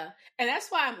wild. Yeah. And that's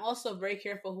why I'm also very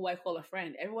careful who I call a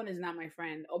friend. Everyone is not my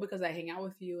friend. Oh, because I hang out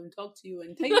with you and talk to you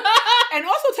and tell you and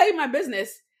also tell you my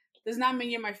business does not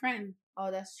mean you're my friend. Oh,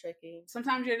 that's tricky.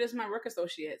 Sometimes you're just my work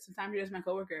associate. Sometimes you're just my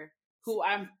coworker who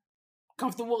I'm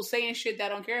comfortable saying shit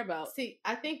that I don't care about. See,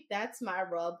 I think that's my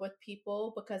rub with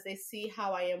people, because they see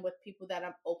how I am with people that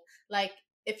I'm open. Like,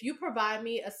 if you provide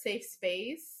me a safe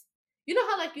space, you know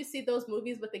how like you see those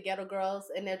movies with the ghetto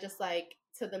girls and they're just like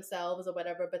to themselves or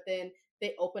whatever, but then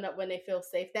they open up when they feel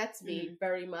safe. That's me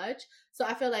very much. So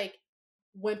I feel like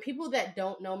when people that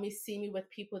don't know me see me with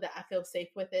people that I feel safe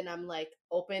with, and I'm like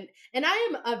open, and I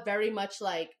am a very much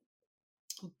like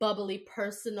bubbly,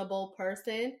 personable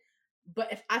person.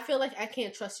 But if I feel like I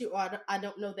can't trust you, or I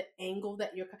don't know the angle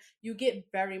that you get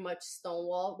very much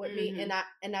stonewalled with me,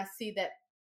 and I see that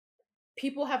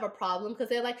people have a problem because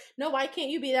they're like, no, why can't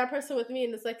you be that person with me?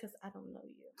 And it's like, because I don't know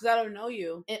you. Because I don't know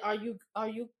you. And are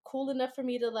you cool enough for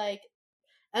me to like,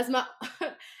 as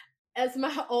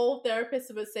my old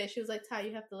therapist would say, she was like, Ty,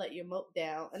 you have to let your moat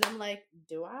down. And I'm like,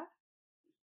 do I?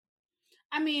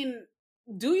 I mean,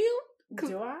 do you?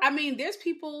 Do I? I mean, there's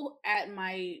people at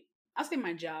I'll say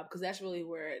my job, because that's really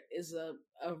where it is a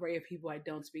array of people I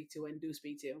don't speak to and do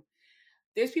speak to.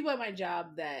 There's people at my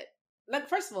job that, like,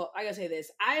 first of all, I gotta say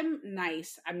this. I'm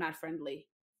nice. I'm not friendly.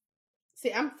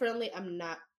 See, I'm friendly. I'm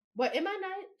not. What, am I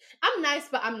nice? I'm nice,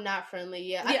 but I'm not friendly.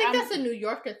 Yeah. I think that's a New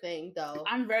Yorker thing, though.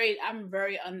 I'm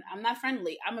not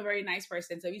friendly. I'm a very nice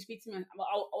person. So if you speak to me,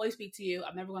 I'll always speak to you.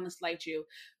 I'm never going to slight you,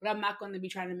 but I'm not going to be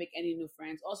trying to make any new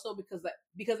friends. Also, because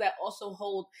I also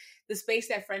hold the space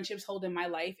that friendships hold in my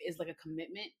life is like a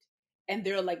commitment. And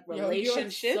they're like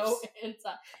relationships.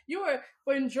 You were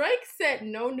when Drake said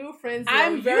no new friends.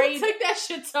 You took that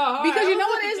shit to heart. Because you know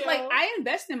what it is? Like, I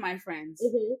invest in my friends.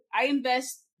 I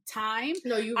invest time.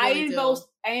 No, you really do.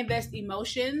 I invest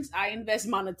emotions. I invest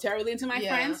monetarily into my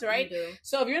friends, right?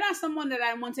 So if you're not someone that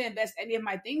I want to invest any of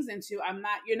my things into,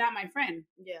 you're not my friend.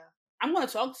 Yeah. I'm going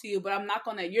to talk to you, but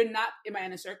you're not in my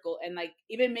inner circle. And like,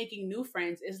 even making new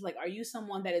friends is like, are you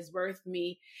someone that is worth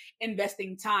me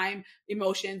investing time,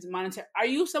 emotions, monetary? Are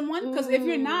you someone? Because if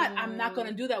you're not, I'm not going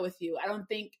to do that with you. I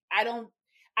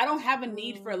I don't have a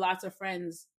need for lots of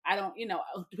friends. I don't, you know,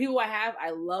 the people I have, I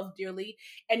love dearly.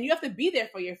 And you have to be there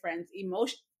for your friends.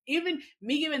 Even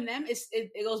me giving them,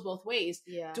 it goes both ways.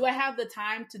 Yeah. Do I have the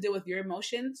time to deal with your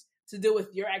emotions, to deal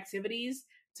with your activities,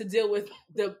 to deal with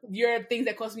your things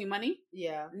that cost me money?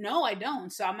 Yeah. No, I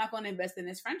don't. So I'm not going to invest in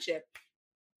this friendship.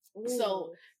 Ooh.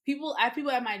 So I have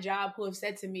people at my job who have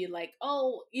said to me like,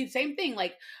 oh, same thing,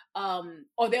 like,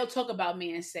 or they'll talk about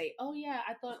me and say, oh yeah,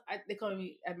 they call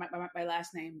me at my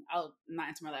last name. I'll not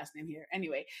answer my last name here.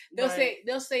 Anyway, they'll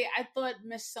say, I thought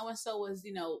Miss So-and-so was,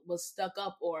 you know, was stuck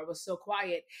up or was so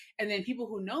quiet. And then people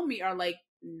who know me are like,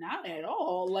 not at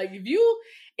all. Like if you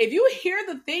hear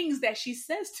the things that she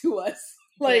says to us,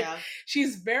 like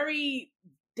she's very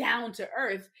down to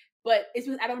earth. But it's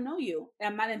because I don't know you. And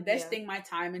I'm not investing my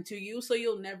time into you, so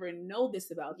you'll never know this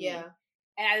about me. Yeah.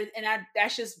 And I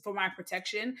that's just for my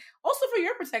protection. Also for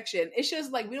your protection. It's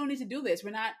just like we don't need to do this.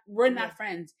 We're not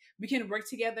friends. We can work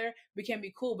together. We can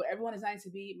be cool, but everyone is not to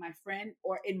be my friend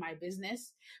or in my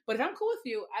business. But if I'm cool with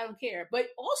you, I don't care. But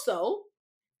also,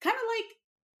 kind of like,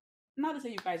 not to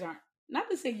say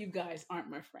you guys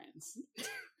aren't my friends.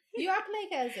 You are play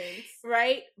cousins.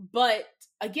 Right? But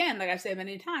again, like I've said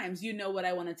many times, you know what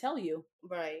I want to tell you.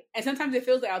 Right. And sometimes it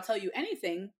feels like I'll tell you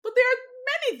anything, but there are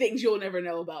many things you'll never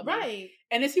know about me. Right.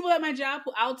 And there's people at my job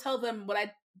who I'll tell them what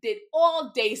I did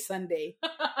all day Sunday.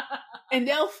 And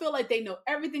they'll feel like they know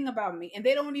everything about me. And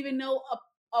they don't even know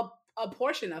a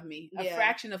portion of me, a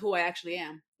fraction of who I actually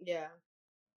am. Yeah.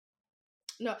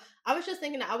 No, I was just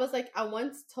thinking, I was like, I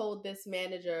once told this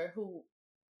manager who,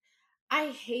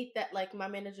 I hate that, like, my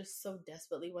managers so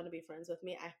desperately want to be friends with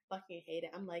me. I fucking hate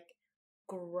it. I'm like,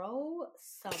 grow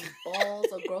some balls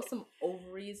or grow some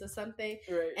ovaries or something.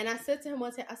 Right. And I said to him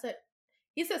one time,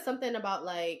 he said something about,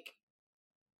 like,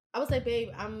 I was like,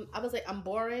 babe, I'm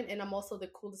boring and I'm also the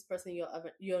coolest person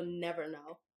you'll never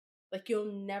know. Like,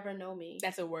 you'll never know me.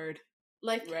 That's a word.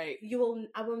 Like, right.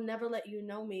 I will never let you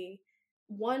know me.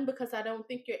 One, because I don't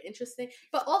think you're interesting,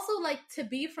 but also, like, to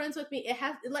be friends with me, it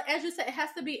has, like, as you said, it has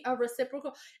to be a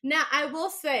reciprocal. Now, I will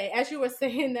say, as you were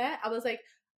saying that, I was like,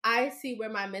 I see where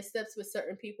my missteps with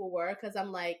certain people were, because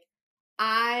I'm like,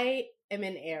 I am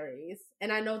in Aries,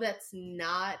 and I know that's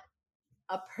not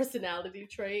a personality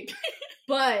trait,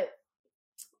 but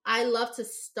I love to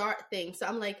start things. So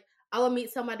I'm like, I will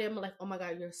meet somebody, I'm like, oh my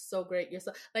God, you're so great. You're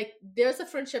so, like, there's a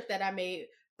friendship that I made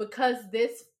because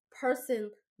this person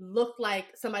looked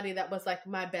like somebody that was like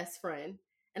my best friend.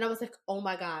 And I was like, oh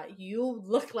my God, you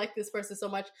look like this person so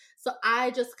much. So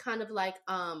I just kind of like,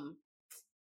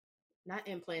 not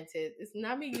implanted. It's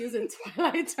not me using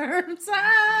Twilight terms.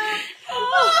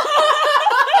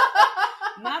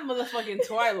 Not motherfucking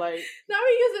Twilight. Not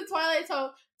me using Twilight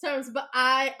terms, but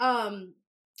I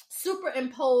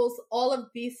superimpose all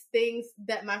of these things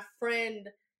that my friend,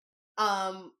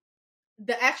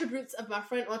 the attributes of my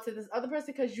friend onto this other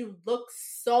person, because you look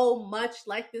so much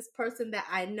like this person that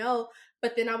I know.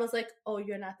 But then I was like, oh,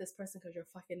 you're not this person because you're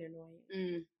fucking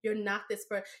annoying. You're not this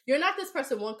person. You're not this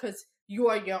person, one, because you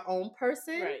are your own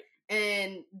person. Right.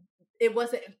 And it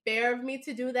wasn't fair of me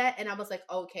to do that. And I was like,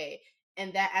 okay.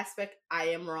 In that aspect, I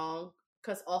am wrong.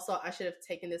 Because also I should have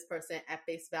taken this person at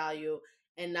face value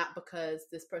and not because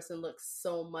this person looks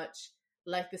so much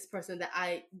like this person that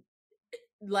I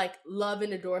like love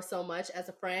and adore so much as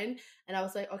a friend. And I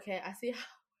was like, okay, I see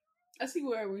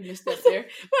where we missed up there.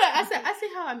 But I see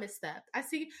how I missed that. I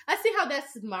see how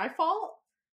that's my fault.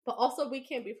 But also we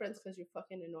can't be friends because you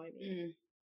fucking annoy me.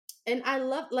 And I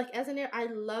love, like, as an I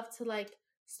love to like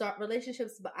start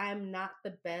relationships, but I'm not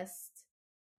the best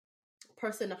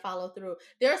person to follow through.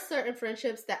 There are certain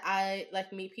friendships that I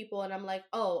like meet people and I'm like,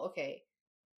 oh, okay,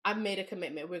 I've made a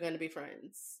commitment. We're going to be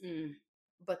friends.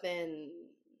 But then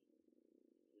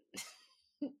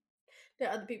there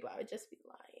are other people I would just be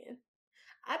lying.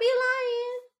 I'd be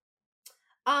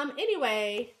lying.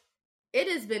 Anyway, it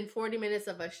has been 40 minutes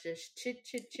of us just chit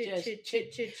chat.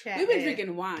 We've been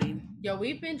drinking wine. Yo,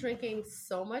 we've been drinking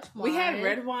so much wine. We had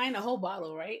red wine, a whole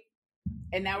bottle, right?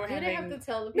 And now we're having... We didn't have to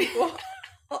tell the people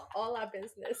all our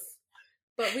business.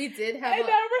 But we did have... And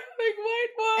now we're having white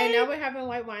wine. And now we're having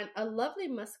white wine. A lovely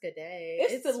muscadet.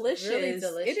 It's delicious. Really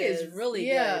delicious. It is really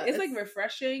good. It's like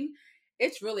refreshing.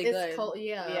 It's really good. Cold.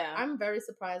 Yeah. I'm very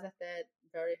surprised at that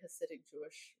very Hasidic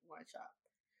Jewish wine shop.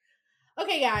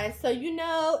 Okay, guys. So,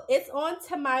 it's on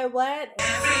to my what?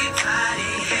 Everybody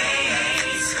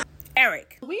hates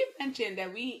Eric. We've mentioned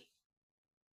that we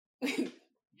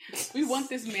want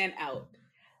this man out.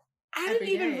 I didn't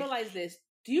even realize this.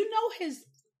 Do you know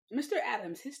Mr.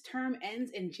 Adams, his term ends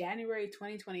in January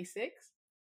 2026?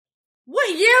 What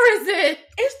year is it?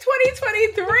 It's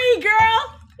 2023,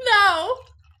 girl. No.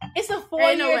 It's a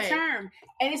 4-year term.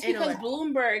 And it's because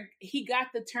Bloomberg, he got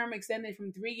the term extended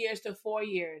from 3 years to 4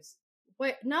 years.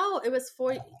 Wait, no, it was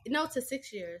to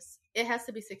 6 years. It has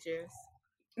to be 6 years.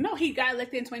 No, he got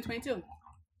elected in 2022. I thought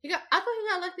he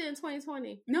got elected in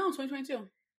 2020. No, 2022.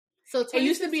 So it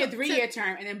used to be a 3-year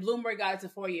term, and then Bloomberg got it to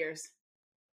 4 years.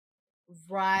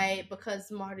 Right,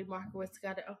 because Marty Markowitz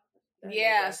got it. Oh,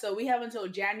 yeah, so we have until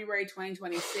January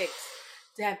 2026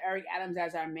 to have Eric Adams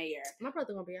as our mayor. My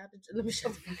brother gonna be out. Let me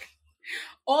shut the fuck.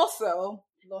 Also,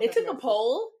 they took a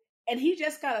poll, and he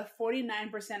just got a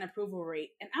 49% approval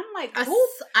rate, and I'm like, who?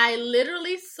 I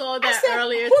literally saw that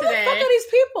earlier who today. Who the fuck are these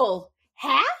people?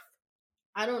 Half?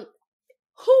 I don't.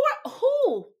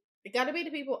 Who? It got to be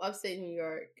the people upstate New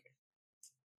York.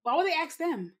 Why would they ask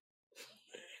them?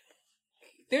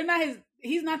 They're not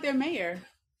he's not their mayor.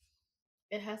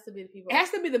 It has to be the people. It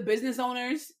has to be the business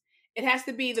owners. It has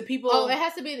to be the people. Oh, it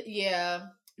has to be,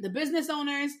 the business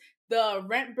owners, the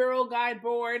Rent Bureau Guide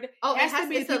Board. Oh, it has to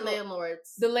be the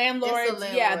landlords. The landlords.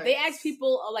 Yeah, they ask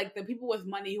people, like the people with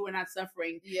money who are not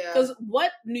suffering. Yeah. Because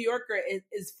what New Yorker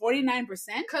is 49%?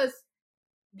 Because,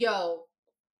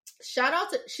 shout out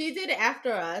to, she did it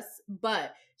after us,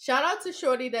 but shout out to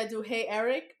Shorty that do Hey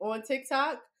Eric on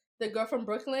TikTok, the girl from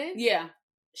Brooklyn. Yeah.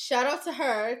 Shout out to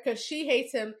her because she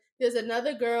hates him. There's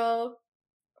another girl,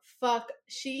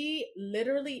 she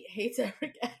literally hates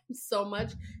Eric Adams so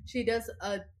much. She does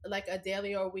a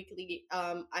daily or weekly,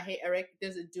 I hate Eric.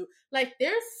 There's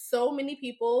so many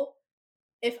people.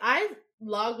 If I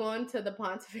log on to the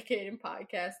Pontificating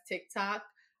Podcast TikTok,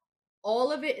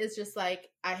 all of it is just like,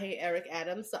 I hate Eric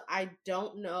Adams. So I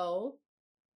don't know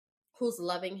who's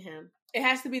loving him. It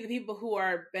has to be the people who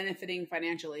are benefiting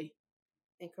financially.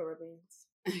 In Caribbeans.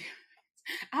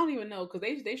 I don't even know,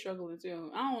 because they struggling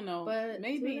too. I don't know. But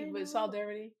maybe with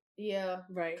solidarity. Yeah.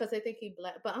 Right. Because they think he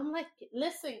black. But I'm like,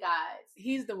 listen, guys.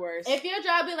 He's the worst. If your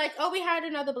job be like, oh, we hired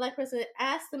another black person,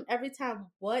 ask them every time,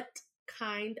 what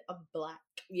kind of black?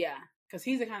 Yeah. Because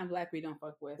he's the kind of black we don't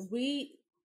fuck with.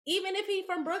 Even if he's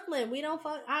from Brooklyn,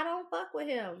 I don't fuck with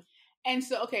him. And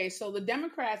so, so the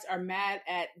Democrats are mad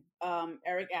at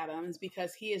Eric Adams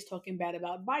because he is talking bad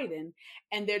about Biden,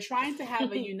 and they're trying to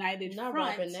have a united Not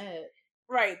front. Robinette.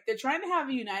 Right. They're trying to have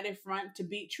a united front to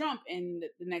beat Trump in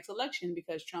the next election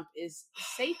because Trump is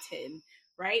Satan,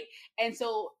 right? And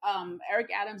so Eric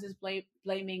Adams is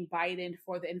blaming Biden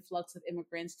for the influx of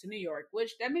immigrants to New York,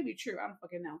 which that may be true. I don't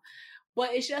fucking know.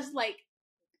 But it's just like,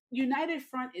 united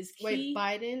front is key. Wait,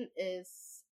 Biden is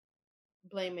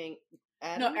blaming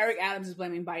Adams? No, Eric Adams is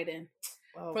blaming Biden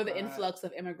for the influx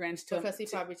of immigrants because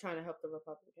he's probably trying to help the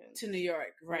Republicans to New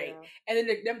York, right? Yeah. And then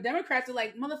the Democrats are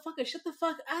like, "Motherfucker, shut the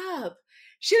fuck up!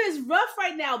 Shit is rough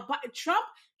right now." But Trump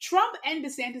and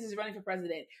DeSantis is running for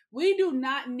president. We do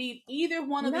not need either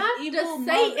one of these evil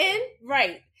Satan,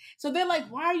 right? So they're like,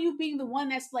 "Why are you being the one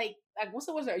that's like what's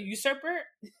a usurper?"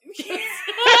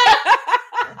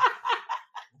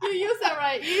 You use that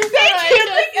right. You use that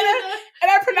right.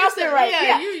 And I pronounced it right.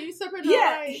 Yeah, you super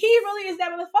right. He really is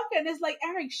that motherfucker. And it's like,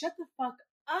 Eric, shut the fuck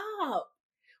up.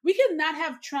 We cannot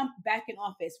have Trump back in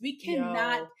office. We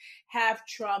cannot have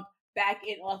Trump back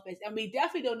in office. And we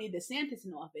definitely don't need DeSantis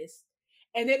in office.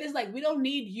 And they're just like, we don't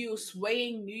need you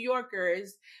swaying New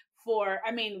Yorkers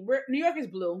New York is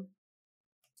blue.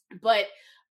 But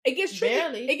it gets tricky.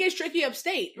 Barely. It gets tricky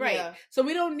upstate, right? Yeah. So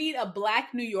we don't need a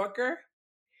black New Yorker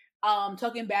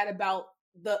talking bad about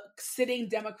the sitting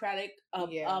Democratic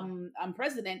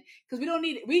president, because we don't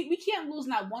need we can't lose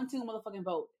not one single motherfucking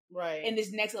vote in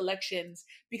this next elections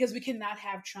because we cannot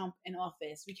have Trump in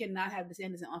office. We cannot have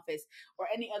DeSantis in office or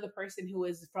any other person who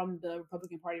is from the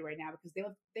Republican Party right now because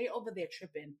they're over there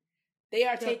tripping. They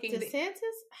are taking DeSantis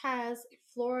has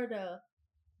Florida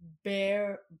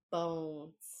bare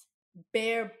bones.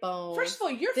 First of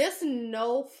all, there's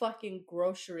no fucking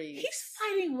groceries. He's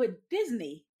fighting with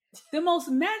Disney. The most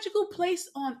magical place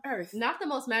on earth. Not the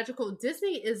most magical.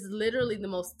 Disney is literally the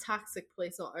most toxic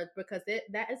place on earth because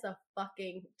that is a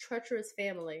fucking treacherous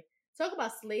family. Talk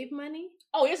about slave money.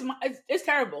 Oh, it's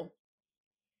terrible.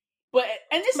 But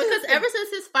because ever since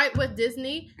his fight with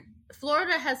Disney,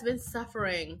 Florida has been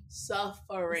suffering.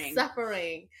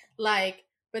 Like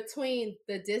between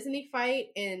the Disney fight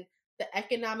and the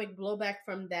economic blowback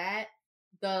from that,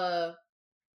 the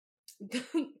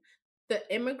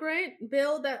immigrant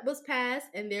bill that was passed,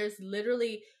 and there's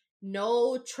literally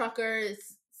no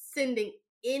truckers sending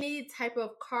any type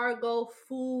of cargo,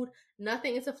 food,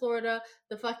 nothing into Florida.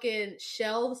 The fucking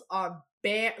shelves are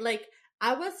bare. Like,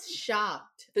 I was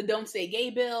shocked. The Don't Say Gay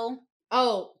bill.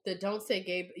 Oh, the Don't Say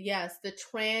Gay. Yes. The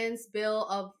trans bill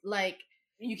of like.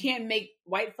 You can't make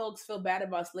white folks feel bad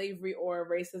about slavery or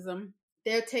racism.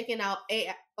 they're taking out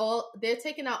all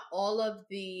of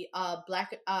the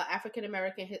Black African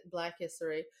American Black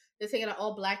history. They're taking out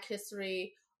all Black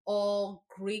history, all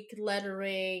Greek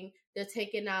lettering. They're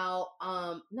taking out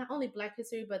not only Black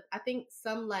history, but I think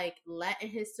some like Latin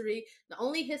history. The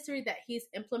only history that he's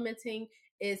implementing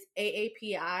is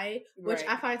AAPI, which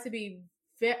I find to be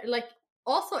very like.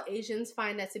 Also, Asians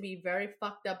find that to be very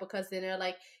fucked up because then they're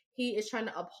like, he is trying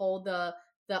to uphold the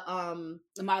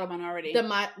model minority.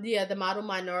 The model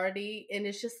minority, and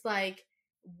it's just like,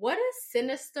 what a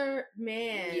sinister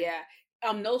man.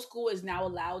 Yeah. No school is now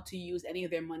allowed to use any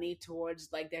of their money towards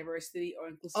like diversity or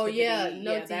inclusivity. Oh yeah,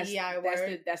 no DEI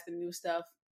word. That's the new stuff.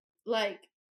 Like,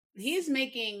 he's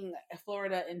making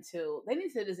Florida into. They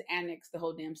need to just annex the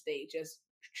whole damn state.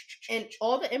 And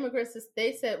all the immigrants,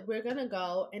 they said, we're going to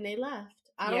go, and they left.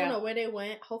 I don't know where they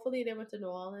went. Hopefully they went to New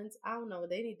Orleans. I don't know.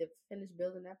 They need to finish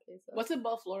building that place up. What's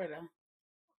above Florida?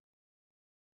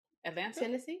 Atlanta?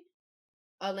 Tennessee?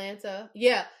 Atlanta.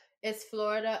 Yeah, it's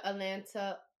Florida,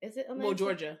 Atlanta. Is it Atlanta? Well,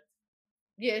 Georgia.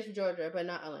 Yeah, it's Georgia, but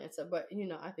not Atlanta. But,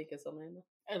 I think it's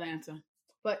Atlanta.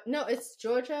 But, no, it's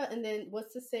Georgia, and then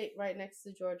what's the state right next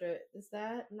to Georgia? Is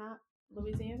that not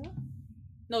Louisiana?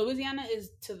 No, Louisiana is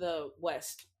to the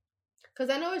west. Because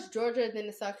I know it's Georgia, then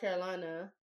it's South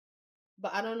Carolina.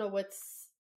 But I don't know what's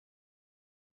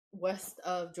west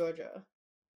of Georgia.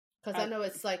 Because I know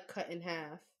it's like cut in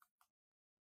half.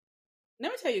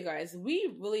 Let me tell you guys,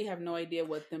 we really have no idea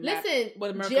what the what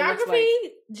America geography, looks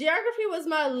like. Geography was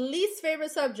my least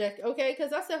favorite subject, okay?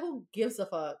 Because I said, who gives a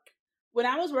fuck? When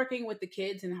I was working with the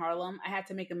kids in Harlem, I had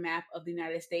to make a map of the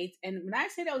United States. And when I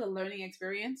say that was a learning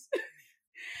experience...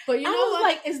 But I was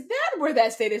like, is that where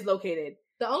that state is located?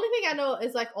 The only thing I know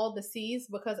is like all the seas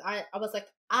because I was like,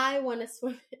 I want to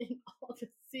swim in all the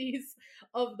seas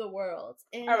of the world.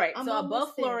 And all right, so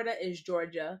above Florida is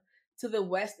Georgia. To the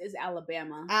west is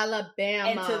Alabama.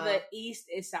 And to the east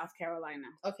is South Carolina.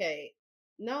 Okay.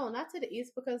 No, not to the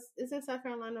east because isn't South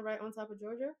Carolina right on top of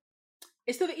Georgia?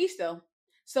 It's to the east though.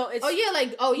 So it's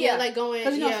like going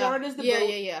because Florida's the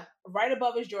yeah. Right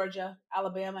above is Georgia,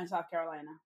 Alabama, and South Carolina.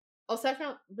 Oh, South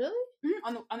Carolina, really?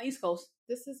 Mm-hmm. On the East Coast.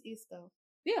 This is east though.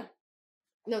 Yeah.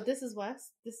 No, this is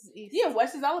west. This is east. Yeah,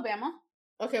 west is Alabama.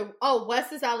 Okay. Oh,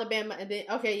 west is Alabama, and then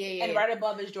yeah. And right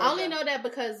above is Georgia. I only know that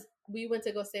because we went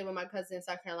to go stay with my cousin in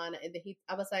South Carolina, and then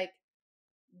I was like,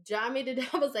 John made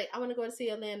it. I was like, I want to go to see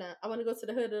Atlanta. I want to go to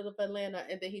the hood of Atlanta,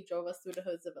 and then he drove us through the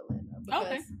hoods of Atlanta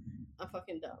because I'm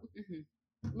fucking dumb.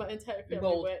 Mm-hmm. My entire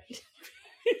family went.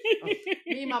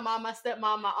 Me, my mom, my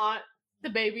stepmom, my aunt, the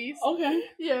babies. Okay.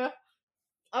 Yeah.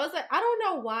 I was like, I don't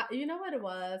know why. You know what it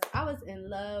was? I was in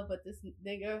love with this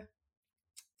nigga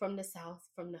from the South,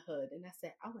 from the hood. And I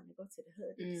said, I want to go to the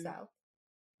hood in the South.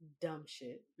 Dumb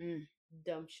shit.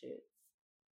 Dumb shit.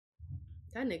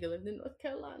 That nigga lived in North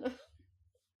Carolina.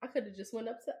 I could have just went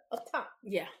up top.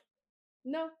 Yeah.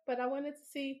 No, but I wanted to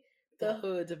see the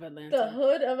hoods of Atlanta. The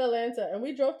hood of Atlanta. And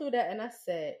we drove through that and I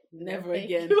said, never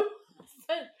again.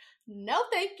 No,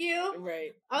 thank you.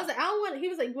 Right. I was like, I don't want. He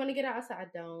was like, you want to get out? I said, I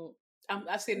don't.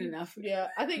 I've seen enough. Yeah,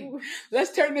 I think.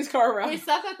 Let's turn this car around. We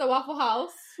stopped at the Waffle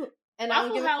House, and Waffle I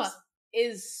don't give House a fuck.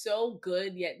 Is so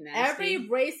good yet nasty. Every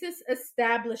racist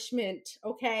establishment,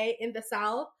 okay, in the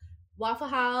South, Waffle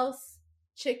House,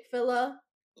 Chick-fil-A,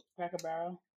 Cracker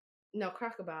Barrel. No,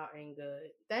 Cracker Barrel ain't good.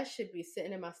 That should be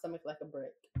sitting in my stomach like a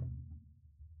brick.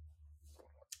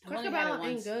 Cracker Barrel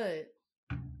ain't good.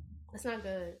 It's not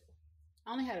good.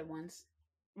 I only had it once.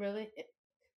 Really?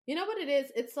 You know what it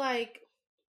is? It's like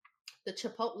the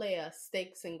Chipotle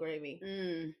steaks and gravy.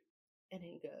 It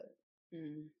ain't good.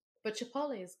 But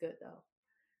Chipotle is good though.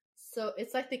 So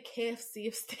it's like the KFC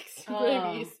of steaks and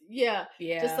gravies. Yeah.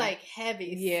 Just like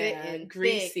heavy, sitting,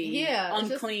 greasy, thick.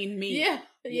 unclean meat.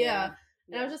 Yeah.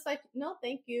 And I was just like, no,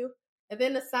 thank you. And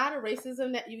then the side of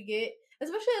racism that you get,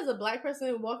 especially as a black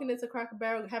person walking into Cracker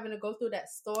Barrel, having to go through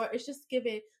that store, it's just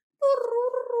giving.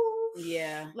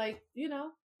 Yeah. Like, you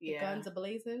know, the guns are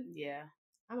blazing. Yeah.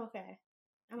 I'm okay.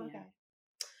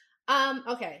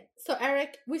 Okay. So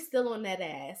Eric, we still on that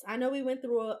ass. I know we went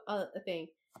through a thing.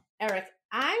 Eric,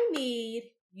 I need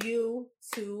you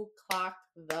to clock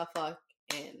the fuck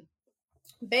in.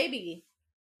 Baby,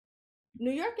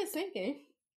 New York is sinking.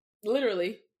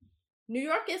 Literally. New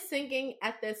York is sinking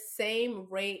at the same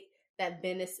rate that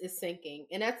Venice is sinking.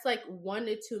 And that's like 1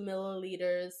 to 2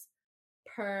 milliliters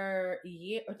per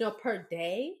year. No, per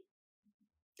day.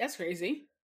 That's crazy.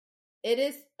 It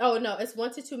is. Oh, no, it's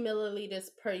 1 to 2 milliliters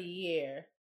per year.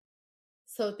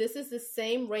 So this is the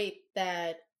same rate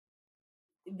that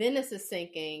Venice is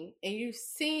sinking. And you've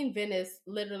seen Venice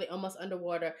literally almost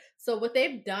underwater. So what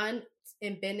they've done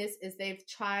in Venice is they've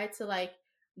tried to like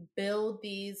build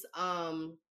these I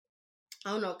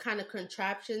don't know, kind of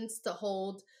contraptions to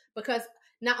hold, because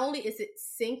not only is it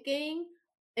sinking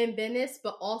in Venice,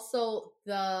 but also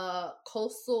the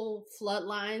coastal flood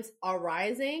lines are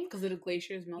rising because of the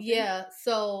glaciers melting. Yeah,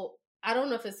 so I don't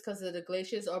know if it's because of the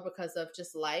glaciers or because of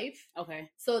just life. Okay.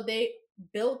 So they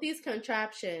built these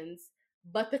contraptions,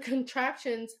 but the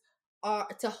contraptions are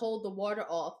to hold the water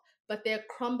off, but they're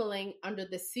crumbling under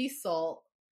the sea salt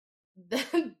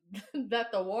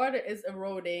that the water is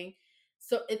eroding.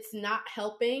 So it's not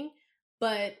helping.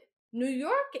 But New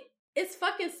York is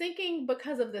fucking sinking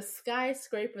because of the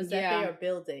skyscrapers that they are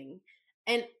building.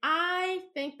 And I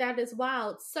think that is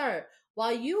wild. Sir,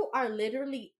 while you are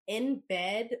literally in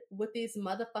bed with these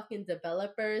motherfucking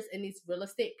developers and these real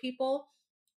estate people,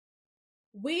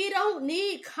 we don't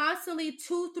need constantly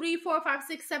 2, 3, 4, 5,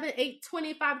 6, 7, 8,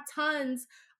 25 tons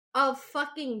of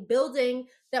fucking building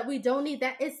that we don't need.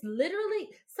 That is literally,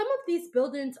 some of these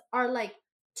buildings are like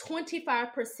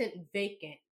 25%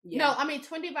 vacant. Yeah. No, I mean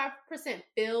 25%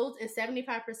 filled and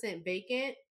 75%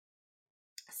 vacant.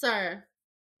 Sir,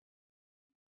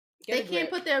 they can't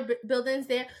put their buildings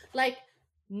there. Like,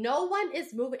 no one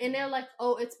is moving, and they're like,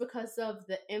 oh, it's because of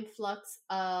the influx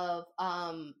of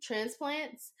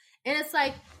transplants. And it's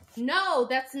like, no,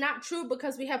 that's not true,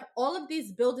 because we have all of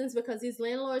these buildings because these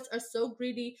landlords are so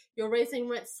greedy. You're raising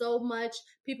rent so much.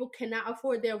 People cannot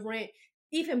afford their rent.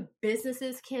 Even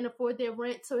businesses can't afford their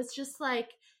rent. So it's just like,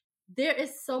 there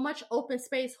is so much open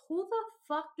space. Who the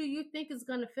fuck do you think is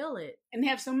going to fill it? And they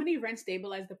have so many rent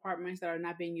stabilized apartments that are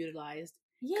not being utilized.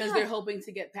 Because they're hoping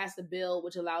to get past the bill,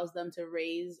 which allows them to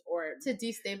raise or to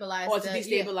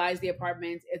destabilize the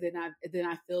apartments if they're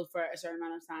not filled for a certain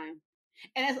amount of time.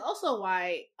 And that's also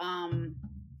why I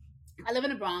live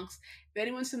in the Bronx. If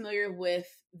anyone's familiar with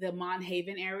the Mont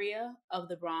Haven area of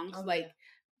the Bronx,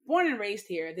 born and raised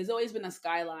here, there's always been a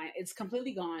skyline. It's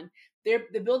completely gone.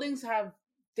 The buildings have,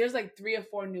 there's like 3 or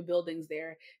 4 new buildings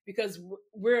there because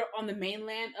we're on the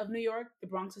mainland of New York. The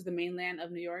Bronx is the mainland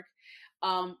of New York.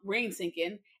 Rain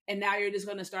sinking, and now you're just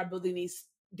going to start building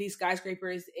these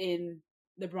skyscrapers in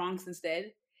the Bronx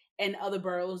instead, and other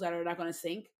boroughs that are not going to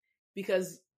sink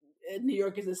because New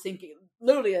York is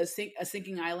literally a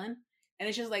sinking island, and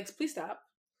it's just like, please stop.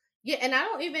 Yeah, and I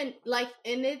don't even like,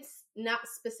 and it's not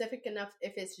specific enough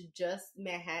if it's just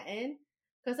Manhattan,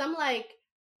 because I'm like,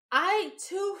 I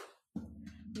too,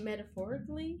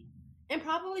 metaphorically. And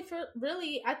probably for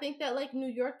really, I think that like New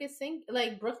York is sinking,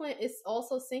 like Brooklyn is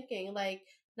also sinking. Like,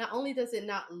 not only does it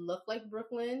not look like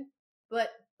Brooklyn, but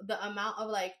the amount of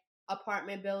like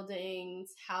apartment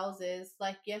buildings, houses,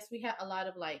 like, yes, we had a lot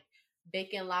of like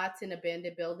vacant lots and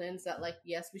abandoned buildings that like,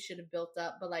 yes, we should have built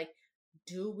up, but like,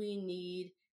 do we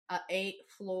need a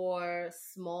 8-floor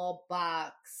small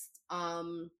box,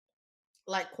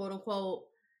 like quote unquote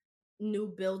new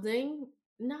building?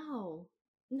 No,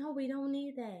 we don't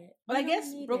need that. But I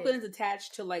guess Brooklyn is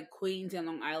attached to like Queens and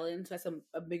Long Island, so that's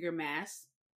a bigger mass.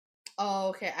 Oh,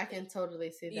 okay, I can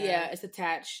totally see that. Yeah, it's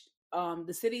attached.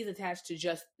 The city is attached to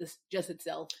just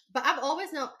itself. But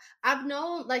I've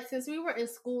known like since we were in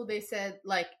school, they said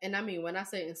like, and I mean when I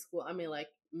say in school, I mean like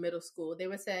middle school. They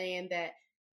were saying that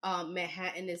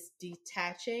Manhattan is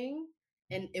detaching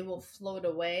and it will float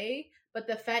away. But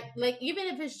the fact, like, even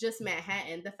if it's just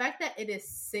Manhattan, the fact that it is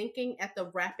sinking at the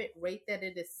rapid rate that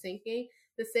it is sinking,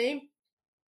 the same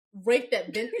rate that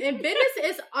and Venice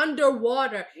is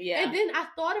underwater. Yeah. And then I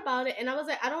thought about it and I was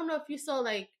like, I don't know if you saw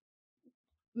like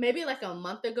maybe like a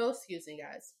month ago, excuse me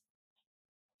guys,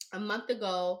 a month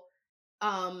ago,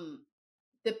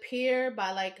 the pier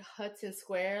by like Hudson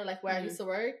Square, like where I used to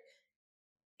work,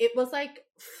 it was like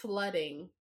flooding.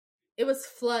 It was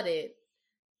flooded.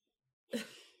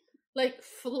 Like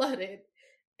flooded.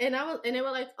 And they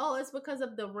were like, oh, it's because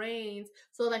of the rains.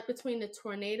 So like between the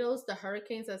tornadoes, the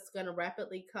hurricanes that's gonna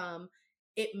rapidly come,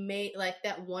 it may like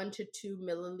that 1 to 2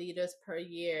 milliliters per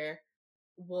year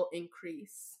will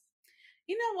increase.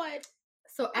 You know what?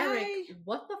 So Eric,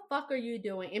 what the fuck are you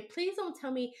doing? And please don't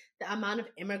tell me the amount of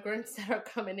immigrants that are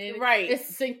coming in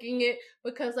is sinking it,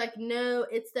 because like, no,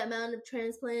 it's the amount of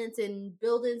transplants and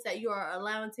buildings that you are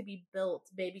allowing to be built,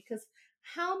 baby. Because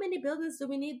how many buildings do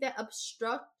we need that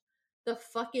obstruct the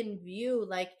fucking view?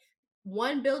 Like,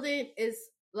 one building is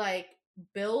like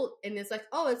built and it's like,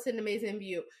 oh, it's an amazing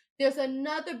view. There's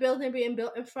another building being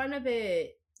built in front of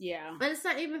it. Yeah. And it's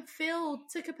not even filled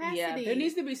to capacity. Yeah, there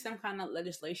needs to be some kind of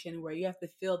legislation where you have to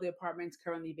fill the apartments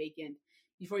currently vacant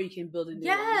before you can build a new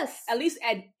one. At least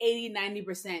at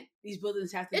 80-90%, these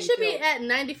buildings have to be filled. It should be at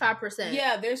 95%.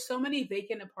 Yeah, there's so many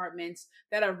vacant apartments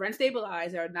that are rent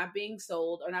stabilized, that are not being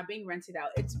sold or not being rented out.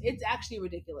 It's actually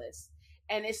ridiculous.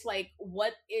 And it's like,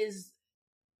 what is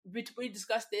we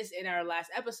discussed this in our last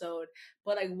episode,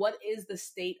 but like, what is the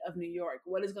state of New York?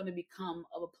 What is going to become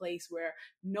of a place where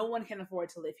no one can afford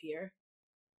to live here?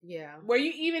 Yeah. Where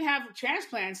you even have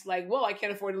transplants, like, whoa, I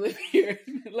can't afford to live here.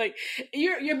 Like,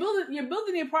 you're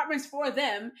building the apartments for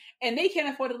them, and they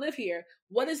can't afford to live here.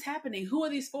 What is happening? Who are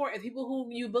these for? If people who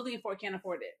you building it for can't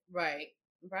afford it, Right.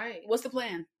 What's the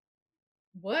plan?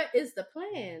 What is the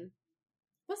plan?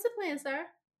 What's the plan, sir?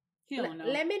 He don't know.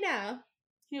 Let me know.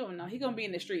 He don't know. He gonna be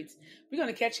in the streets. We're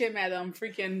gonna catch him at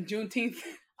freaking Juneteenth.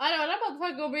 I know that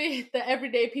motherfucker gonna be the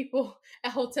everyday people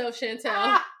at Hotel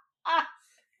Chantel.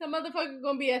 The motherfucker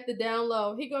gonna be at the down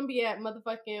low. He gonna be at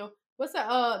motherfucking what's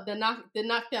that? The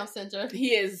knockdown center.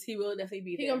 He is. He will definitely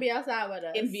be there. He gonna be outside with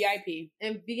us in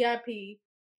VIP.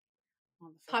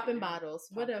 Popping bottles.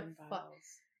 What a fuck.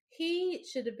 He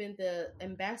should have been the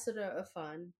ambassador of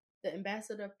fun, the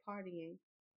ambassador of partying.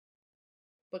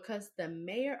 Because the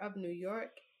mayor of New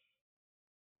York.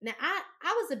 Now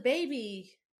I was a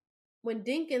baby when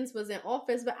Dinkins was in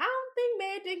office, but I don't think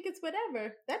Mayor Dinkins would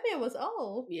ever. That man was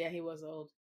old. Yeah, he was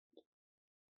old.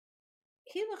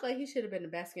 He looked like he should have been a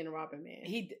Baskin and Robin man.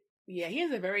 He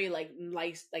has a very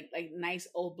nice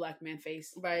old black man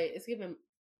face. Right. It's giving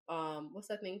what's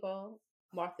that thing called?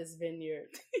 Martha's Vineyard.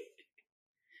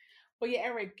 But yeah,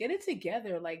 Eric, get it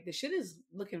together. Like, the shit is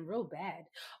looking real bad.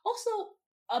 Also,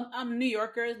 New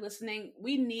Yorkers listening,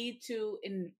 we need to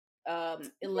elect. Yeah, what a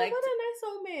nice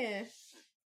old man.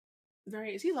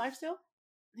 Is he alive still?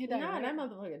 He died. Nah, right? that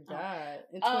motherfucker died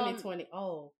in 2020.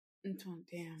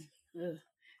 Damn. Ugh.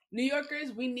 New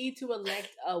Yorkers, we need to elect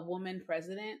a woman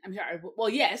president. I'm sorry. Well,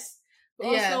 yes, but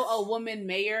also a woman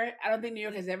mayor. I don't think New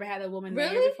York has ever had a woman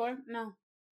mayor before. No.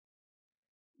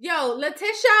 Yo,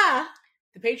 Letitia.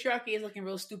 The patriarchy is looking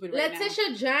real stupid right now.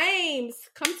 Letitia James,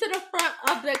 come to the front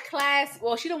of the class.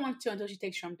 Well, she don't want to until she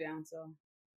takes Trump down. So,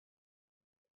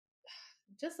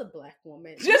 just a black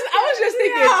woman. I was just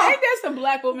thinking, ain't that some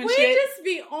black woman shit? We just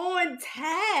be on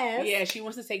task. Yeah, she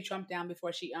wants to take Trump down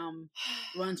before she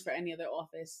runs for any other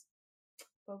office.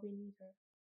 But we need her.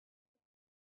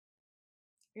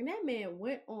 And that man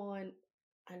went on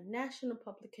a national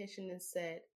publication and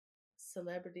said,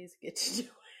 "Celebrities get to do it."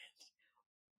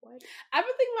 What? I've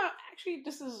been thinking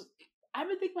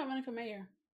about running for mayor.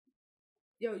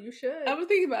 Yo, you should. I've been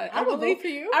thinking about it. I would vote for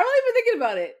you. I've really been thinking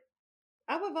about it.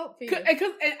 I would vote for you.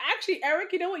 And actually,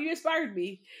 Eric, you know what? You inspired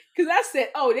me. Because I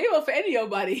said, they vote for any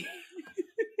nobody.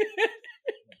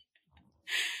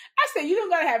 I said, you don't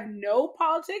gotta have no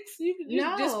politics. You can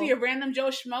just be a random Joe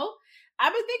Schmo.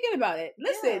 I've been thinking about it.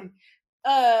 Listen,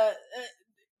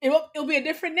 it'll be a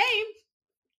different name.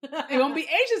 It won't be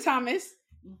Asia Thomas.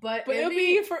 But it'll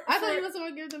be for. I thought you was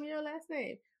going to give them your last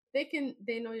name. They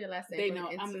know your last name. They know.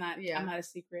 I'm not a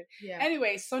secret. Yeah.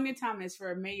 Anyway, Sonia Thomas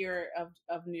for mayor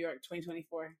of New York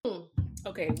 2024.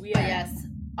 Okay, we are. Yes.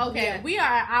 Okay, yeah. We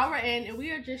are an hour in, and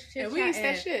we are just chit-chatting. We ain't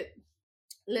that shit.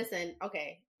 Listen,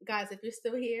 okay, guys, if you're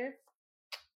still here,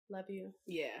 love you.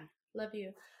 Yeah, love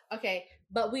you. Okay,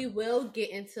 but we will get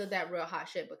into that real hot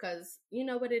shit because you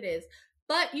know what it is.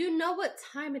 But you know what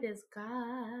time it is,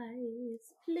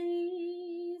 guys.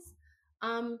 Please.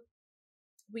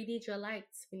 We need your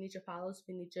likes. We need your follows.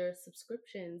 We need your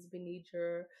subscriptions. We need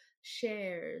your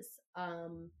shares.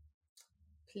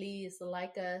 Please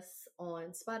like us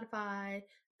on Spotify.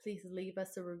 Please leave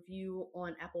us a review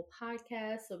on Apple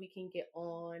Podcasts so we can get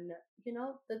on,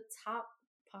 the top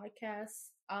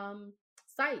podcast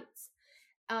sites.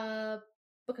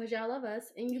 Because y'all love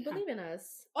us and you believe in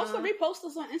us. Also, repost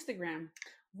us on Instagram.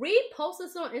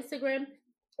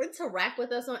 Interact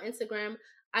with us on Instagram.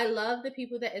 I love the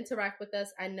people that interact with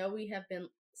us. I know we have been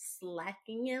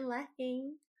slacking and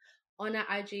lacking on our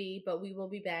IG, but we will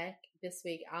be back this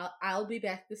week. I'll be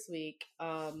back this week.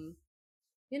 Beat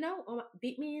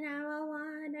me now, I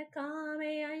wanna call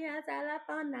me on your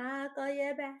telephone. I'll call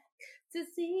you back to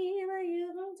see what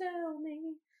you gonna tell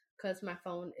me. Cause my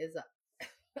phone is a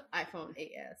iPhone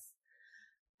 8s.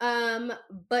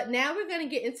 But now we're gonna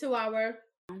get into our.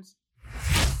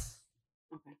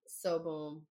 Okay. So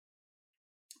boom.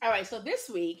 All right. So this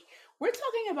week we're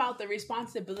talking about the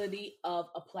responsibility of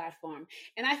a platform,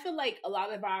 and I feel like a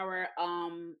lot of our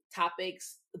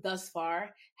topics thus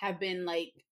far have been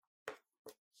like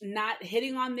not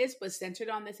hitting on this, but centered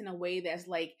on this in a way that's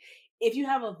like, if you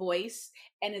have a voice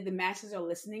and if the masses are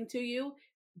listening to you,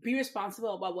 be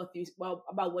responsible about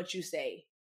what you say,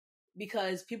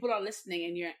 because people are listening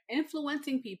and you're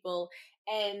influencing people,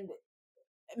 and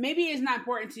maybe it's not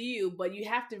important to you, but you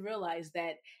have to realize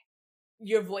that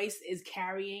your voice is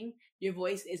carrying, your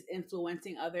voice is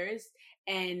influencing others.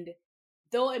 And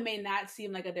though it may not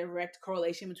seem like a direct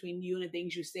correlation between you and the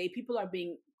things you say, people are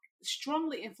being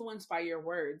strongly influenced by your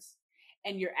words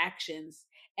and your actions,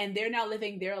 and they're now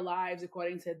living their lives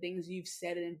according to things you've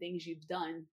said and things you've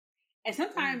done. And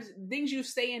sometimes things you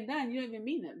say and done, you don't even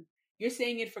mean them. You're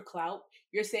saying it for clout.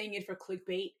 You're saying it for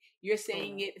clickbait. You're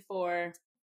saying it for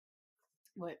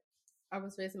what? I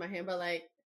was raising my hand, but like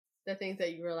the things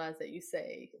that you realize that you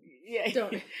say,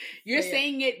 you're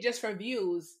saying it just for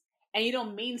views, and you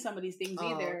don't mean some of these things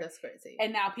either. That's crazy.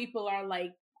 And now people are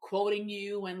like quoting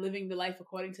you and living the life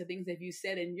according to things that you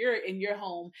said in your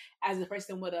home as a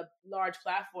person with a large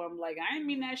platform. Like, I didn't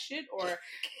mean that shit, or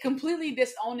completely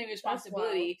disowning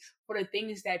responsibility for the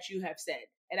things that you have said.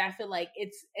 And I feel like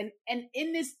it's and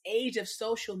in this age of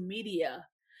social media,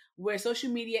 where social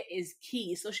media is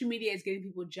key. Social media is getting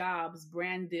people jobs,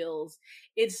 brand deals.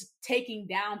 It's taking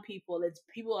down people. It's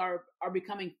people are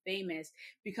becoming famous,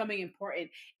 becoming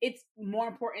important. It's more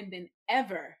important than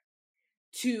ever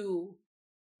to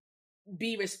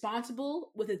be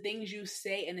responsible with the things you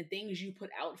say and the things you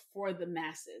put out for the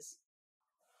masses.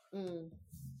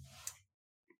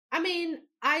 I mean,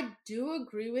 I do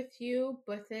agree with you,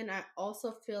 but then I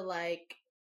also feel like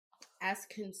as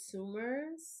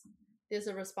consumers, there's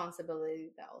a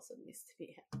responsibility that also needs to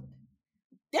be handled.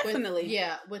 Definitely.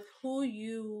 With who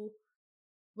you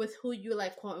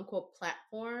like, quote unquote,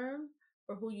 platform,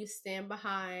 or who you stand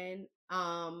behind.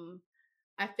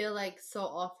 I feel like so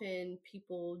often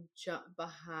people jump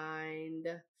behind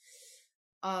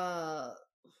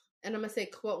and I'm gonna say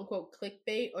quote unquote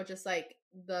clickbait, or just like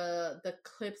the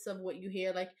clips of what you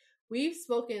hear. Like, we've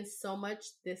spoken so much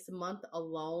this month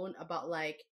alone about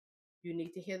like, you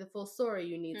need to hear the full story,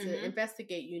 you need to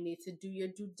investigate, you need to do your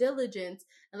due diligence,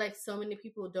 and like so many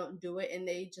people don't do it, and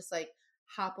they just like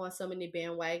hop on so many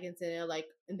bandwagons, and they're like,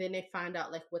 and then they find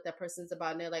out like what that person's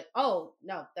about, and they're like, oh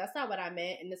no, that's not what I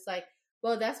meant. And it's like,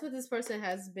 well, that's what this person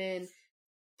has been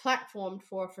platformed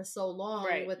for so long,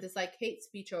 right, with this like hate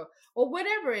speech or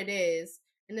whatever it is.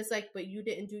 And it's like, but you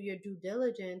didn't do your due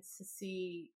diligence to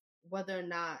see whether or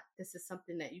not this is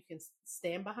something that you can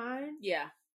stand behind. Yeah.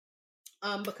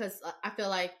 Because I feel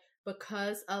like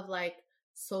because of like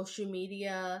social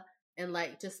media and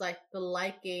like just like the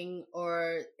liking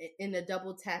or in the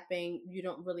double tapping, you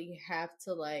don't really have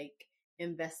to like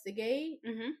investigate.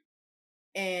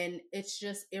 And it's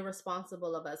just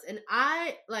irresponsible of us. And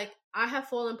I have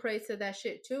fallen prey to that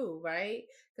shit too, right?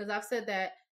 Because I've said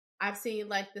that I've seen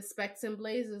like the specks and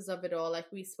blazes of it all,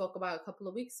 like we spoke about a couple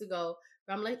of weeks ago.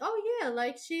 But I'm like, oh yeah,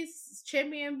 like she's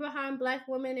championing behind Black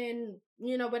women and,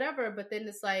 you know, whatever. But then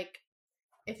it's like,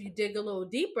 if you dig a little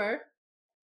deeper,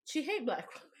 she hate Black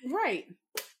women. Right.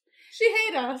 She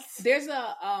hate us. There's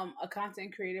a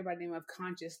content creator by the name of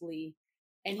Consciously,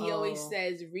 and he always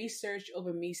says research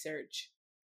over me search.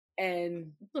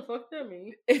 And what the fuck that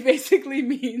mean? It basically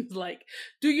means like,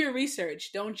 do your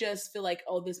research. Don't just feel like,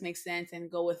 oh, this makes sense and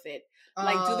go with it.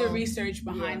 Like, do the research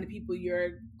behind the people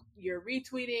you're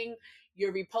retweeting,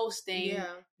 you're reposting,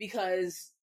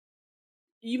 because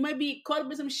you might be caught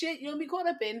up in some shit you don't be caught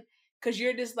up in because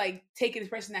you're just like taking this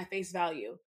person at face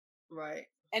value. Right.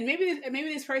 And maybe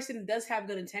this person does have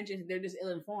good intentions. They're just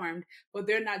ill-informed, but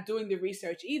they're not doing the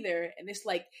research either. And it's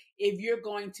like, if you're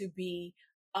going to be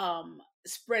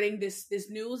spreading this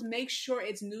news, make sure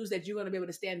it's news that you're going to be able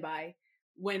to stand by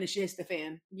when it hits the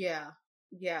fan. Yeah.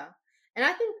 And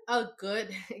I think a good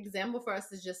example for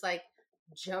us is just like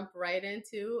jump right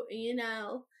into, you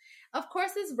know, of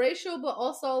course it's racial, but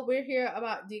also we're here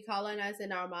about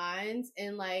decolonizing our minds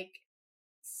and like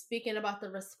speaking about the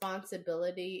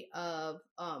responsibility of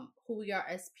who we are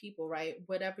as people, right?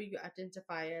 Whatever you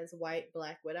identify as, white,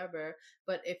 Black, whatever.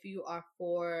 But if you are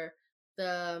for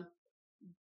the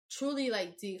truly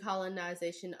like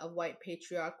decolonization of white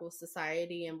patriarchal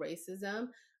society and racism,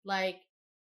 like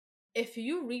if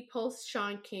you repost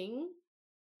Shaun King,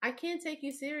 I can't take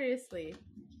you seriously.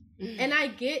 And I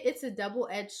get it's a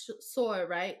double-edged sword,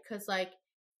 right? Because like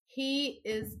he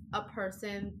is a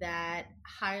person that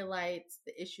highlights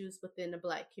the issues within the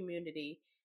Black community.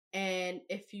 And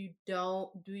if you don't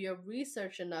do your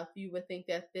research enough, you would think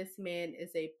that this man is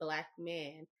a Black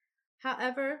man.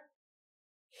 However,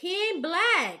 he ain't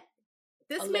Black.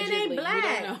 This allegedly, man ain't Black. We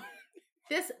don't know.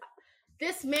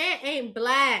 This man ain't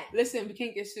Black. Listen, we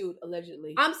can't get sued,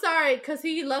 allegedly. I'm sorry, because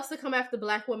he loves to come after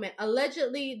Black women.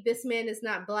 Allegedly, this man is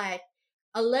not Black.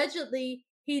 Allegedly,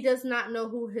 he does not know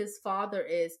who his father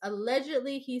is.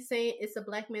 Allegedly, he's saying it's a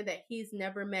Black man that he's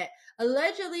never met.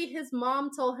 Allegedly, his mom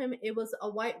told him it was a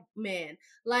white man.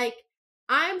 Like,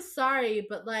 I'm sorry,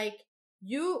 but like,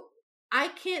 I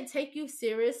can't take you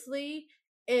seriously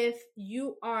if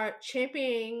you are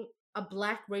championing a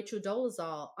Black Rachel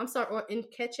Dolezal. I'm sorry, or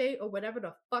Nkechi, or whatever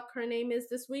the fuck her name is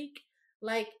this week.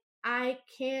 Like, I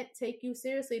can't take you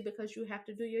seriously because you have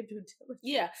to do your due diligence.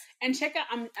 Yeah, and check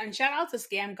out and shout out to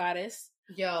Scam Goddess,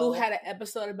 who had an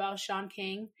episode about Sean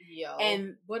King.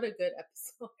 And what a good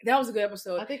episode! That was a good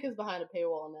episode. I think it's behind a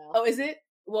paywall now. Oh, is it?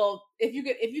 Well, if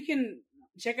you can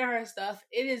check out her stuff,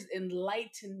 it is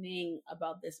enlightening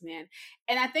about this man.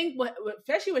 And I think what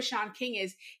especially with Sean King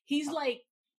is he's like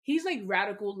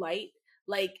radical light.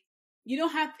 Like, you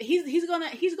don't have to, he's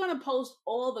gonna post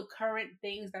all the current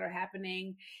things that are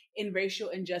happening in racial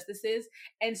injustices,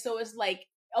 and so it's like,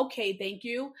 okay, thank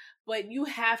you, but you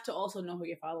have to also know who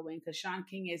you're following, because Sean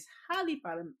King is highly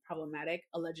problematic,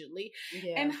 allegedly,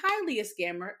 and highly a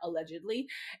scammer, allegedly,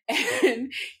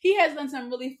 and he has done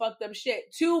some really fucked up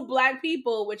shit to Black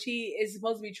people, which he is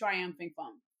supposed to be triumphing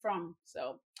from.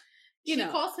 So, she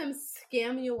calls him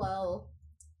Scamuel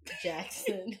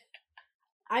Jackson.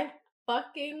 I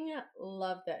fucking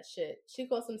love that shit. She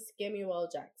calls him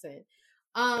Scamuel Jackson.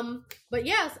 But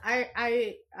yes,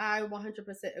 I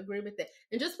 100% agree with it.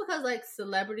 And just because like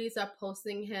celebrities are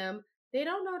posting him, they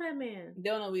don't know that man. They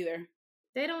don't know either.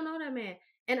 They don't know that man.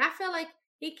 And I feel like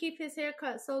he keep his hair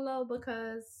cut so low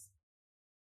because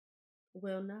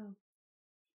we'll know.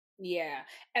 Yeah.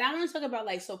 And I want to talk about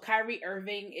like, so Kyrie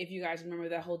Irving, if you guys remember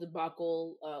that whole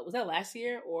debacle, was that last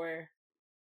year or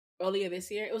earlier this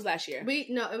year? It was last year.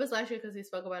 No, it was last year because he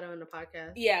spoke about it on the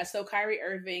podcast. Yeah, so Kyrie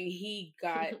Irving, he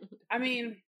got, I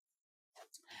mean,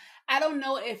 I don't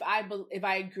know if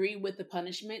I agree with the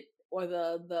punishment or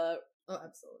the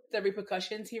absolutely, the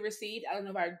repercussions he received. I don't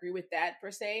know if I agree with that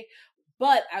per se,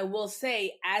 but I will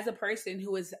say, as a person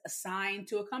who is assigned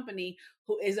to a company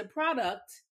who is a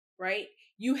product, right?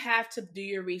 You have to do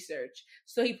your research.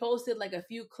 So he posted like a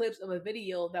few clips of a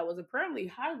video that was apparently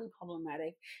highly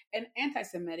problematic and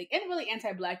anti-Semitic and really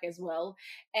anti-Black as well.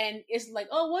 And it's like,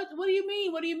 oh, what do you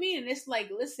mean? What do you mean? And it's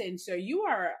like, listen, sir, you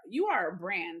are a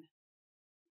brand.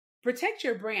 Protect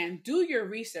your brand. Do your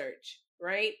research,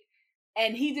 right?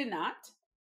 And he did not.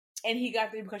 And he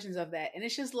got the repercussions of that. And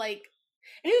it's just like,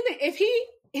 and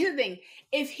here's the thing.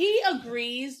 If he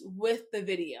agrees with the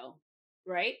video,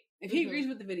 right? If he agrees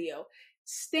with the video,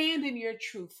 stand in your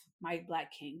truth, my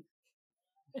Black king.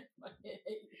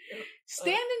 Stand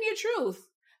in your truth.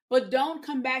 But don't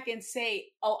come back and say,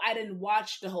 oh, I didn't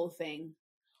watch the whole thing.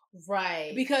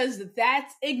 Right. Because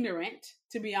that's ignorant,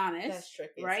 to be honest. That's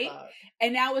tricky. Right?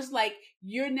 And now it's like,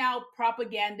 you're now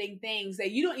propaganding things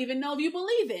that you don't even know if you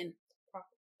believe in.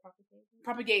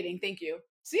 Propagating, thank you.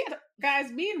 See,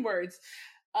 guys, me and words.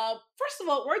 First of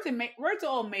all, words are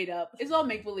all made up. It's all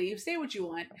make believe. Say what you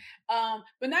want.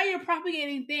 But now you're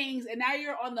propagating things, and now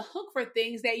you're on the hook for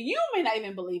things that you may not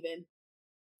even believe in.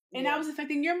 And now it's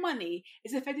affecting your money.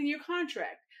 It's affecting your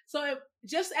contract. So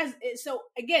so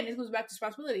again, it goes back to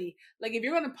responsibility. Like, if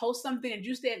you're going to post something and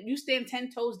you stand 10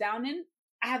 toes down in,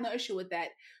 I have no issue with that.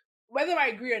 Whether I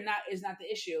agree or not is not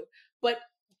the issue. But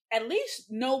at least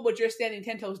know what you're standing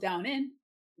 10 toes down in.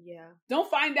 Yeah.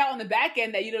 Don't find out on the back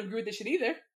end that you don't agree with this shit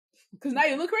either. Because now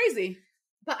you look crazy.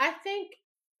 But I think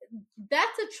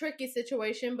that's a tricky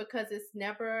situation because it's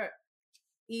never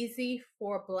easy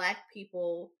for Black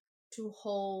people to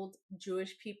hold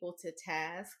Jewish people to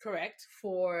task. Correct.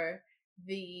 For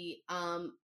the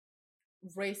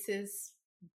racist,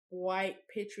 white,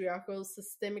 patriarchal,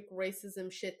 systemic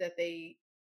racism shit that they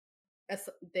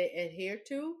adhere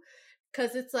to.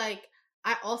 Because it's like,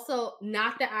 I also,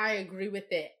 not that I agree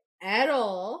with it at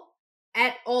all,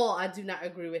 I do not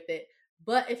agree with it.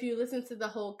 But if you listen to the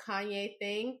whole Kanye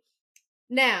thing,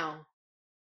 now,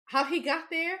 how he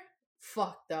got there,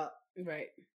 fucked up. Right.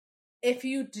 If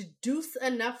you deduce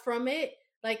enough from it,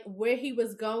 like where he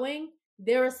was going,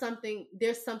 there's something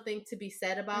to be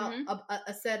said about,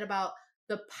 said about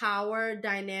the power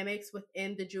dynamics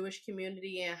within the Jewish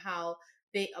community and how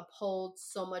they uphold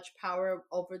so much power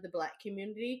over the Black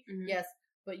community. Mm-hmm. Yes,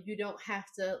 but you don't have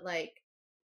to, like,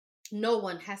 no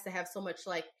one has to have so much,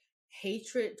 like,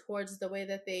 hatred towards the way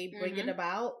that they bring it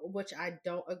about, which I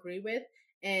don't agree with.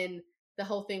 And the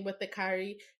whole thing with the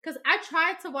Kyrie, because I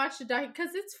tried to watch the doc,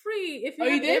 because it's free if you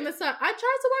have Amazon. I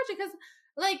tried to watch it because,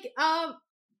 like,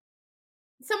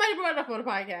 somebody brought it up on the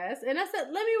podcast, and I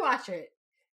said, let me watch it,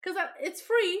 because it's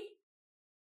free.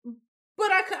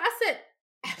 But I said,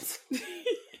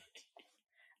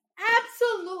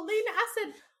 absolutely not. I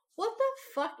said, what the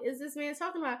fuck is this man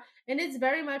talking about? And it's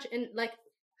very much in, like,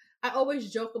 I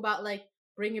always joke about, like,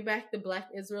 bringing back the Black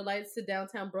Israelites to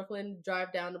downtown Brooklyn,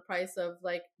 drive down the price of,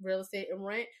 like, real estate and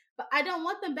rent. But I don't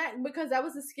want them back because that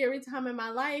was a scary time in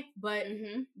my life. But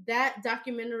that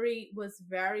documentary was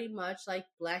very much like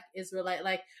Black Israelite.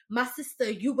 Like, my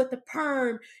sister, you with the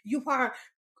perm, you are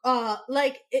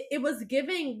like it was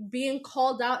giving being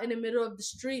called out in the middle of the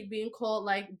street, being called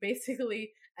like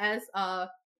basically as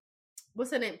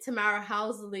what's her name, Tamara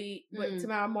Housley, what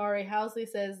Tamara Mowry Housley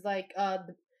says, like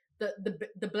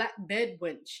the black bed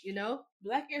wench, you know?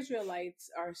 Black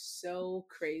Israelites are so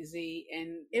crazy,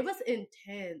 and it was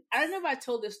intense. I don't know if I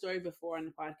told this story before on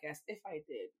the podcast. If I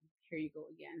did, here you go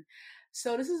again.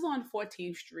 So this is on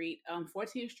 14th Street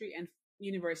and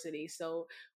University. So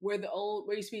where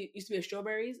used to be a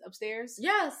Strawberries upstairs.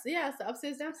 Yes,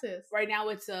 upstairs, downstairs. Right now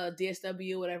it's a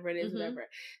DSW, whatever it is, whatever.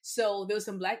 So there was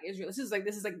some Black Israel. This is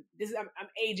I'm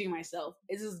aging myself.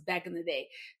 This is back in the day.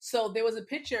 So there was a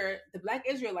picture. The Black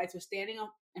Israelites were standing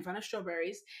up in front of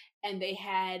Strawberries, and they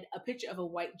had a picture of a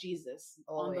white Jesus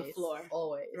on the floor.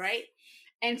 Always, right?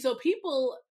 And so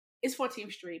people, it's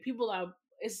 14th Street. People are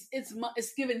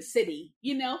it's given city,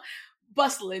 you know.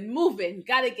 Bustling, moving,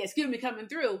 gotta get, excuse me, coming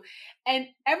through. And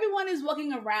everyone is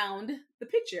walking around the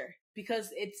picture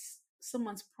because it's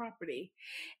someone's property.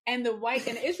 And the white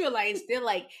and the Israelites, they're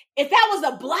like, if that was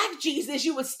a Black Jesus,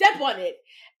 you would step on it.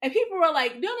 And people were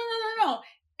like, no.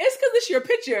 It's because it's your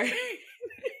picture.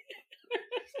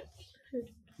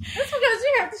 That's because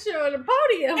you have to show on the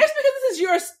podium. It's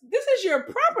because this is your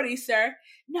property, sir.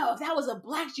 No, if that was a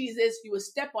Black Jesus, you would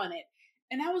step on it.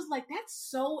 And I was like, that's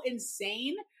so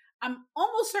insane. I'm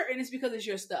almost certain it's because it's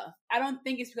your stuff. I don't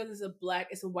think it's because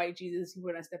it's a white Jesus, people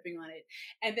are not stepping on it.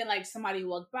 And then like somebody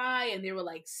walked by and they were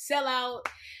like, sell out.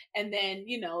 And then,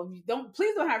 you know,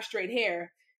 please don't have straight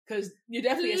hair, because you're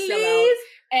definitely a sellout.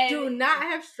 And do not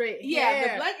have straight hair.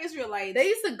 Yeah, the Black Israelites. They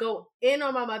used to go in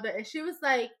on my mother, and she was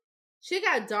like, she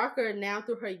got darker now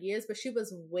through her years, but she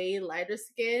was way lighter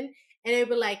skinned. And they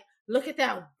were like, look at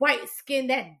that white skin,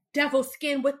 that devil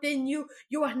skin within you.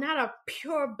 You are not a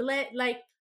pure blood. Like,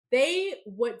 they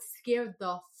would scare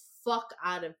the fuck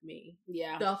out of me.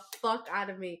 Yeah. The fuck out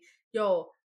of me.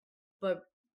 Yo, but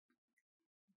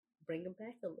bring them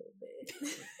back a little bit.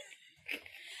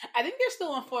 I think they're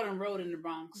still on Fordham Road in the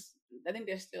Bronx. I think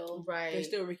they're still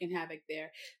wreaking havoc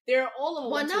there. They're all over.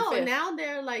 Well, no, now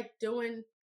they're like doing.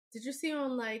 Did you see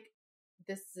on like?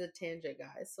 This is a tangent,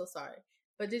 guys. So sorry,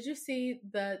 but did you see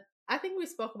I think we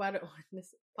spoke about it on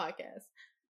this podcast.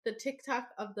 The TikTok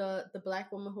of the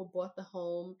Black woman who bought the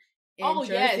home in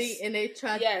Jersey, and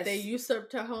they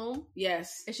usurped her home.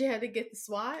 Yes, and she had to get the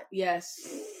SWAT. Yes.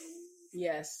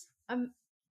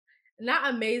 Not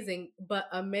amazing, but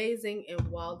amazing and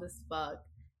wild as fuck.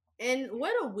 And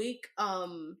what a week. I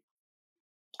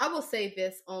will say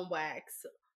this on wax.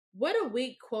 What a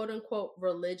week, quote unquote,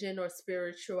 religion or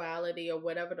spirituality or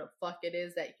whatever the fuck it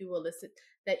is that you will listen,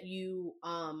 that you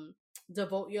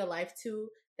devote your life to,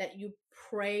 that you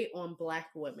prey on Black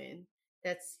women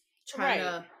that's trying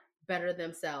to better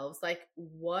themselves. Like,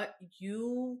 what?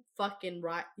 You fucking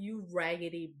you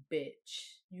raggedy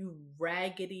bitch. You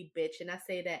raggedy bitch. And I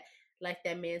say that like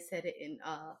that man said it in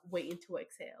Waiting to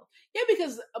Exhale. Yeah,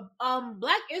 because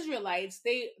Black Israelites,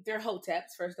 they're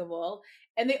hoteps, first of all.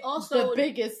 And they also the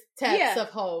biggest taps of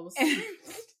hoes.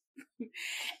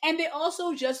 And they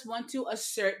also just want to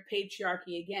assert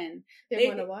patriarchy again. They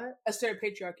want to what? Assert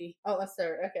patriarchy. Oh,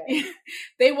 assert. Okay.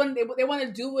 They want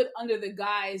to do it under the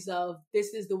guise of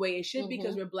this is the way it should be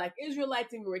because we're Black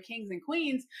Israelites and we're kings and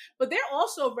queens. But they're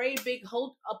also very big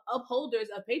upholders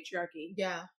of patriarchy.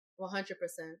 Yeah, 100%.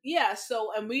 Yeah.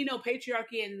 So, and we know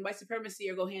patriarchy and white supremacy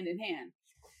go hand in hand.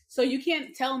 So you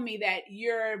can't tell me that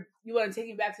you want to take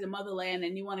me back to the motherland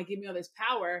and you want to give me all this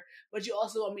power, but you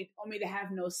also want me to have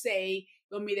no say,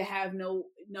 you want me to have no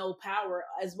power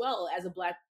as well as a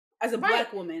black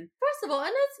Black woman. First of all,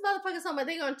 and this motherfuckers talking about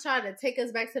they're gonna try to take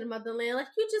us back to the motherland. Like,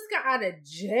 you just got out of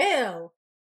jail.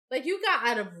 Like, you got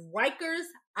out of Rikers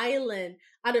Island,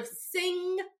 out of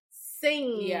Sing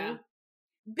Sing. Yeah.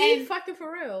 Be fucking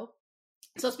for real.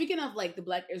 So speaking of like the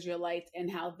Black Israelites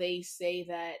and how they say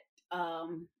that.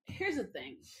 Here's the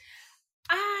thing.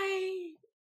 I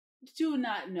do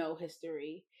not know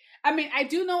history. I mean, I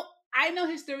know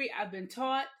history. I've been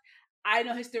taught. I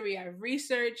know history. I've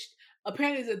researched.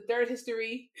 Apparently there's a third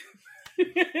history.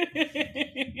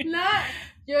 Not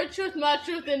your truth, my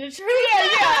truth, and the truth.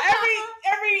 Yeah.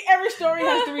 Every story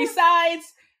has three sides.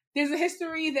 There's a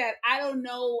history that I don't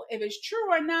know if it's true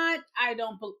or not.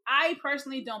 I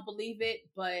personally don't believe it,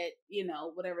 but you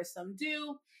know, whatever some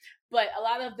do. But a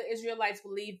lot of the Israelites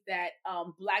believe that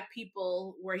Black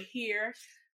people were here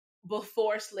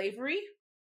before slavery.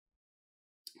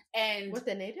 And with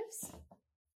the natives?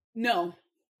 No,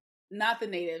 not the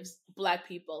natives. Black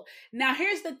people. Now,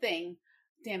 here's the thing.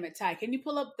 Damn it, Ty. Can you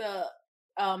pull up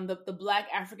the Black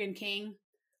African king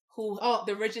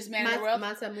the richest man in the world.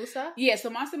 Mansa Musa? Yeah, so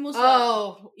Mansa Musa.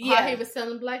 Oh, yeah. He was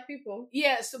telling black people.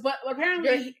 Yes, but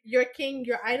apparently your king,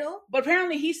 your idol. But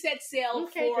apparently he set sail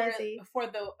Jersey. for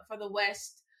the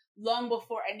West long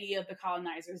before any of the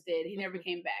colonizers did. He never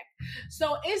came back.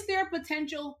 So is there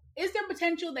potential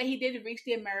that he did reach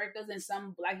the Americas and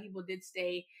some black people did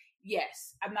stay?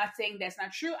 Yes. I'm not saying that's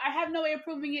not true. I have no way of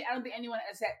proving it. I don't think anyone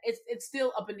has said it's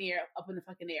still up in the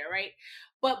fucking air, right?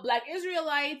 But black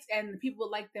Israelites and people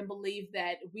like them believe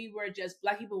that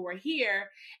black people were here,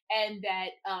 and that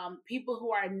people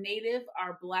who are native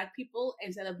are black people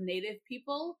instead of native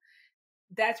people.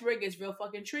 That's where it gets real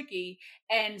fucking tricky.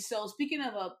 And so, speaking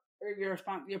of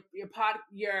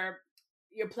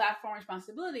your platform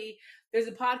responsibility, there's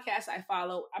a podcast I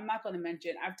follow. I'm not going to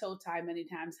mention. I've told Ty many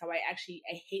times how I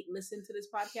hate listen to this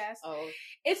podcast. Oh,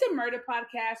 it's a murder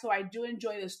podcast, so I do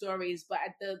enjoy the stories, but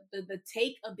the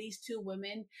take of these two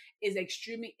women is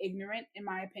extremely ignorant, in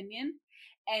my opinion.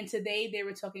 And today they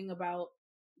were talking about.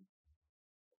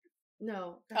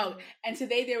 No. And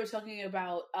today they were talking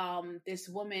about this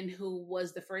woman who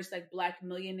was the first like black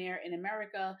millionaire in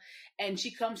America, and she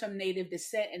comes from native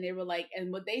descent. And they were like,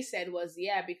 and what they said was,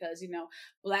 yeah, because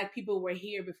black people were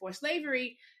here before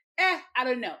slavery. I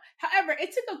don't know. However,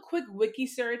 it took a quick wiki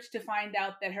search to find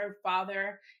out that her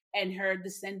father and her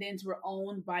descendants were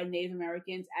owned by Native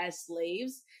Americans as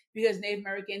slaves, because Native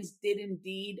Americans did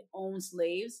indeed own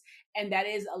slaves, and that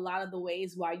is a lot of the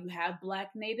ways why you have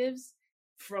black natives,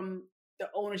 from the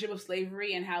ownership of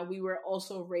slavery and how we were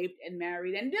also raped and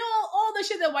married, and all the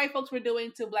shit that white folks were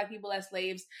doing to black people as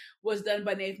slaves was done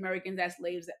by Native Americans as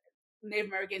slaves, Native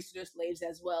Americans to their slaves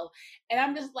as well. And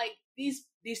I'm just like, these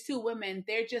two women,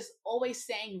 they're just always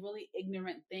saying really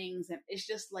ignorant things, and it's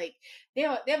just like they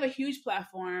have a huge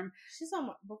platform. She's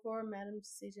on before Madam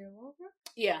C.J. Walker.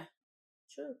 Yeah.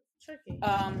 True. Tricky.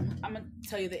 I'm gonna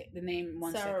tell you the name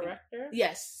one second. Sarah Rector?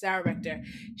 Yes, Sarah Rector.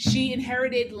 She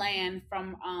inherited land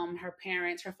from her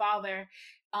parents. Her father,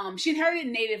 she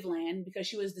inherited native land because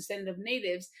she was descendant of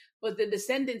natives, but the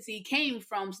descendancy came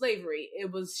from slavery.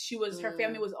 Her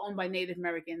family was owned by Native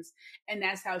Americans, and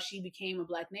that's how she became a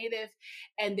black native.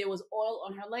 And there was oil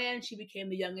on her land. She became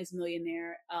the youngest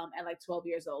millionaire at like 12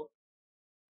 years old.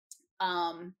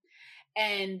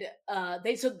 And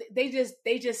they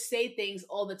just say things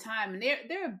all the time, and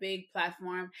they're a big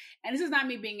platform. And this is not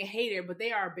me being a hater, but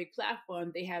they are a big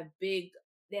platform. They have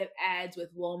ads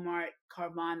with Walmart,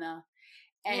 Carvana,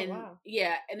 and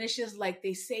yeah, and it's just like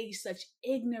they say such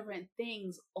ignorant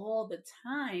things all the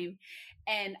time,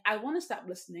 and I want to stop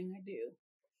listening. I do,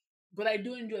 but I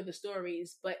do enjoy the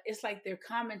stories. But it's like their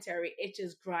commentary, it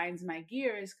just grinds my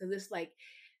gears, because it's like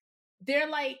they're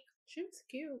like, she's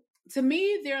cute. To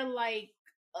me, they're like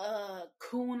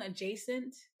coon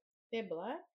adjacent. They're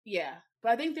black? Yeah.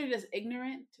 But I think they're just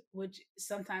ignorant, which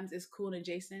sometimes is coon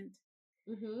adjacent.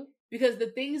 Mm-hmm. Because the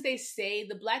things they say,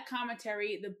 the black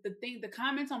commentary, the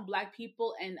comments on black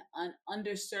people and on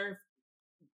underserved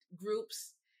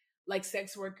groups like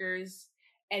sex workers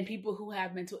and people who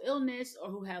have mental illness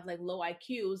or who have like low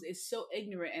IQs is so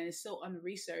ignorant and is so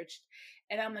unresearched.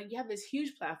 And I'm like, you have this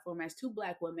huge platform as two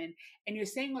black women, and you're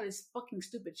saying all this fucking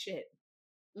stupid shit.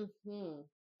 Mm-hmm.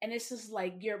 And it's just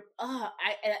like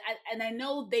I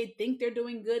know they think they're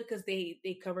doing good because they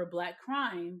cover black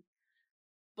crime,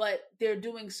 but they're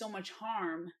doing so much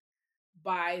harm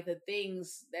by the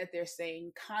things that they're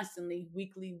saying constantly,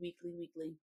 weekly.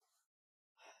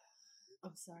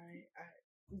 I'm sorry.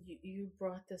 You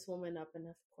brought this woman up, and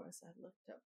of course I looked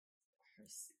up her.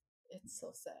 It's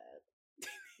so sad.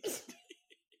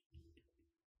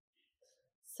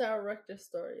 Sarah Rector's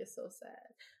story is so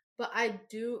sad. But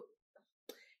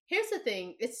here's the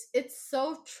thing. It's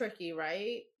so tricky,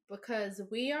 right? Because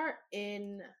we are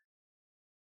in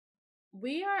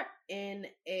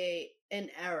an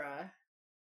era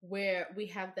where we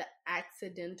have the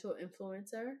accidental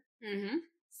influencer. Mm-hmm.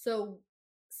 So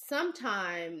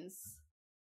sometimes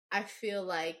I feel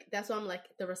like that's why I'm like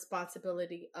the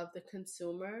responsibility of the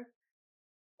consumer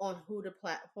on who to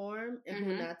platform and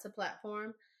who not to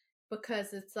platform,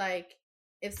 because it's like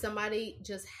if somebody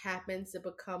just happens to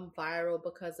become viral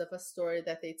because of a story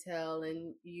that they tell,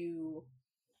 and you,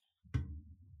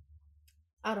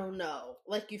 I don't know,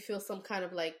 like you feel some kind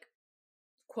of like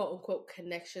quote unquote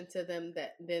connection to them,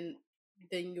 that then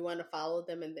you want to follow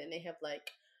them, and then they have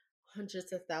like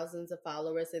hundreds of thousands of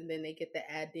followers, and then they get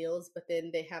the ad deals, but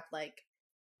then they have like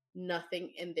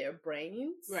nothing in their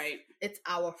brains. Right. It's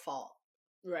our fault.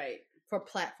 Right. For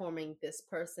platforming this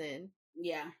person.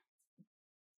 Yeah.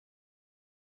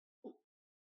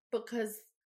 Because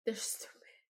they're stupid.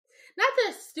 not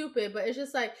that stupid, but it's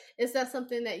just like, is that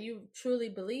something that you truly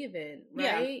believe in,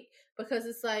 right? Yeah. Because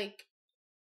it's like,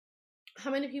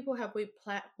 how many people have we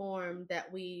platformed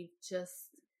that we just,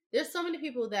 there's so many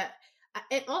people that,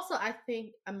 and also I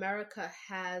think America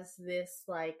has this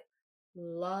like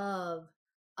love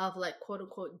of like quote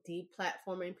unquote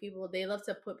deplatforming people. They love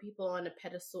to put people on a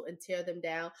pedestal and tear them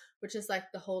down, which is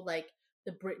like the whole like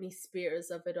the Britney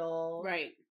Spears of it all.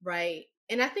 Right.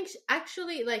 And I think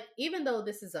actually, like, even though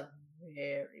this is a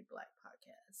very Black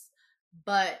podcast,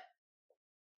 but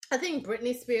I think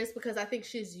Britney Spears, because I think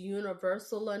she's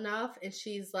universal enough and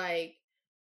she's like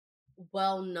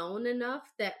well known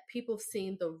enough that people have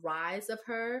seen the rise of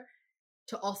her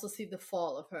to also see the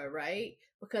fall of her, right?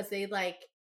 Because they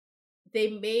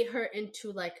made her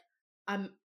into like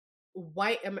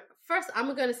white. First,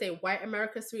 I'm gonna say white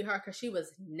America's sweetheart because she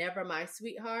was never my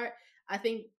sweetheart. I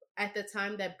think at the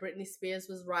time that Britney Spears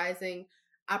was rising,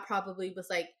 I probably was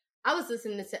like, I was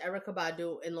listening to Erykah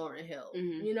Badu and Lauryn Hill,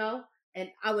 you know,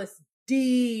 and I was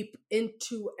deep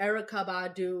into Erykah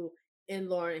Badu and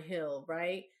Lauryn Hill,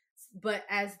 right? But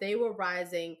as they were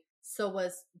rising, so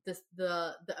was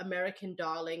the American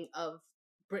darling of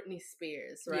Britney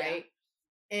Spears, right?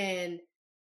 Yeah. And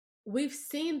we've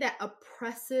seen that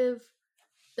oppressive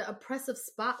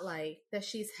spotlight that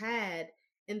she's had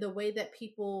in the way that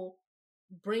people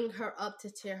bring her up to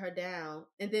tear her down.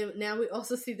 And then now we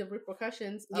also see the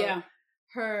repercussions of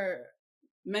her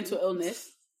mental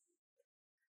illness.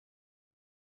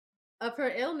 Of her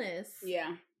illness.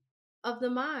 Yeah. Of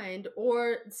the mind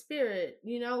or spirit,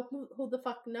 you know, who the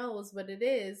fuck knows what it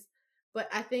is. But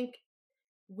I think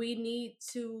we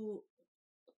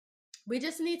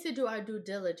just need to do our due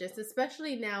diligence,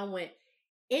 especially now when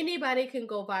anybody can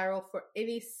go viral for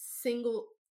any singular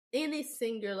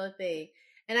thing.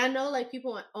 And I know like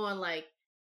people on like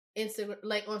Instagram,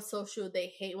 like on social, they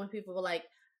hate when people were like,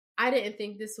 I didn't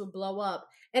think this would blow up.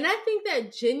 And I think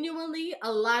that genuinely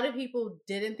a lot of people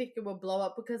didn't think it would blow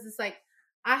up because it's like,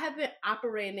 I have been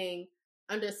operating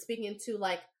under speaking to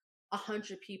like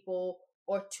 100 people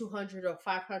or 200 or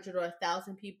 500 or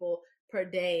 1,000 people per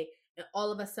day. And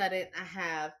all of a sudden I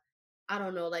have, I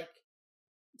don't know, like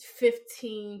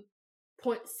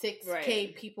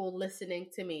 15.6K people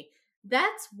listening to me.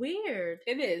 That's weird.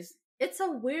 It is. It's a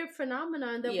weird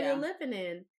phenomenon that we're living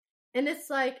in. And it's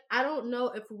like, I don't know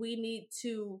if people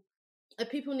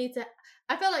need to,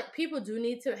 I feel like people do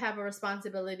need to have a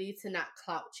responsibility to not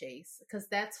clout chase, because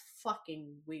that's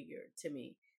fucking weird to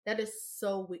me. That is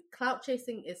so weird. Clout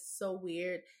chasing is so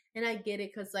weird. And I get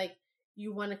it because like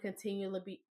you want to continue to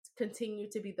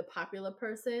be the popular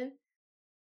person.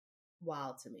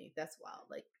 Wild to me. That's wild.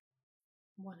 Like,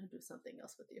 want to do something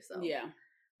else with yourself. Yeah.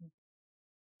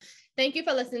 Thank you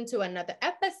for listening to another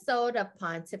episode of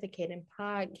Pontificating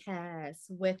Podcast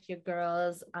with your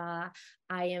girls. I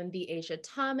am the Asia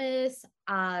Thomas,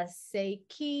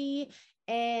 Seiki,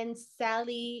 and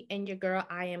Sally, and your girl,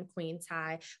 I am Queen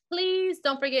Ty. Please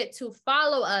don't forget to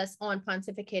follow us on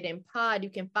Pontificating Pod. You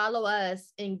can follow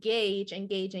us, engage, and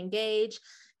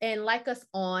like us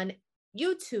on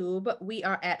YouTube. We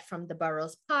are at From the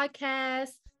Boroughs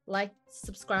Podcast. Like,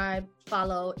 subscribe,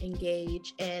 follow,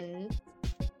 engage, and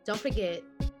don't forget,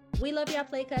 we love y'all,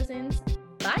 play cousins.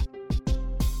 Bye.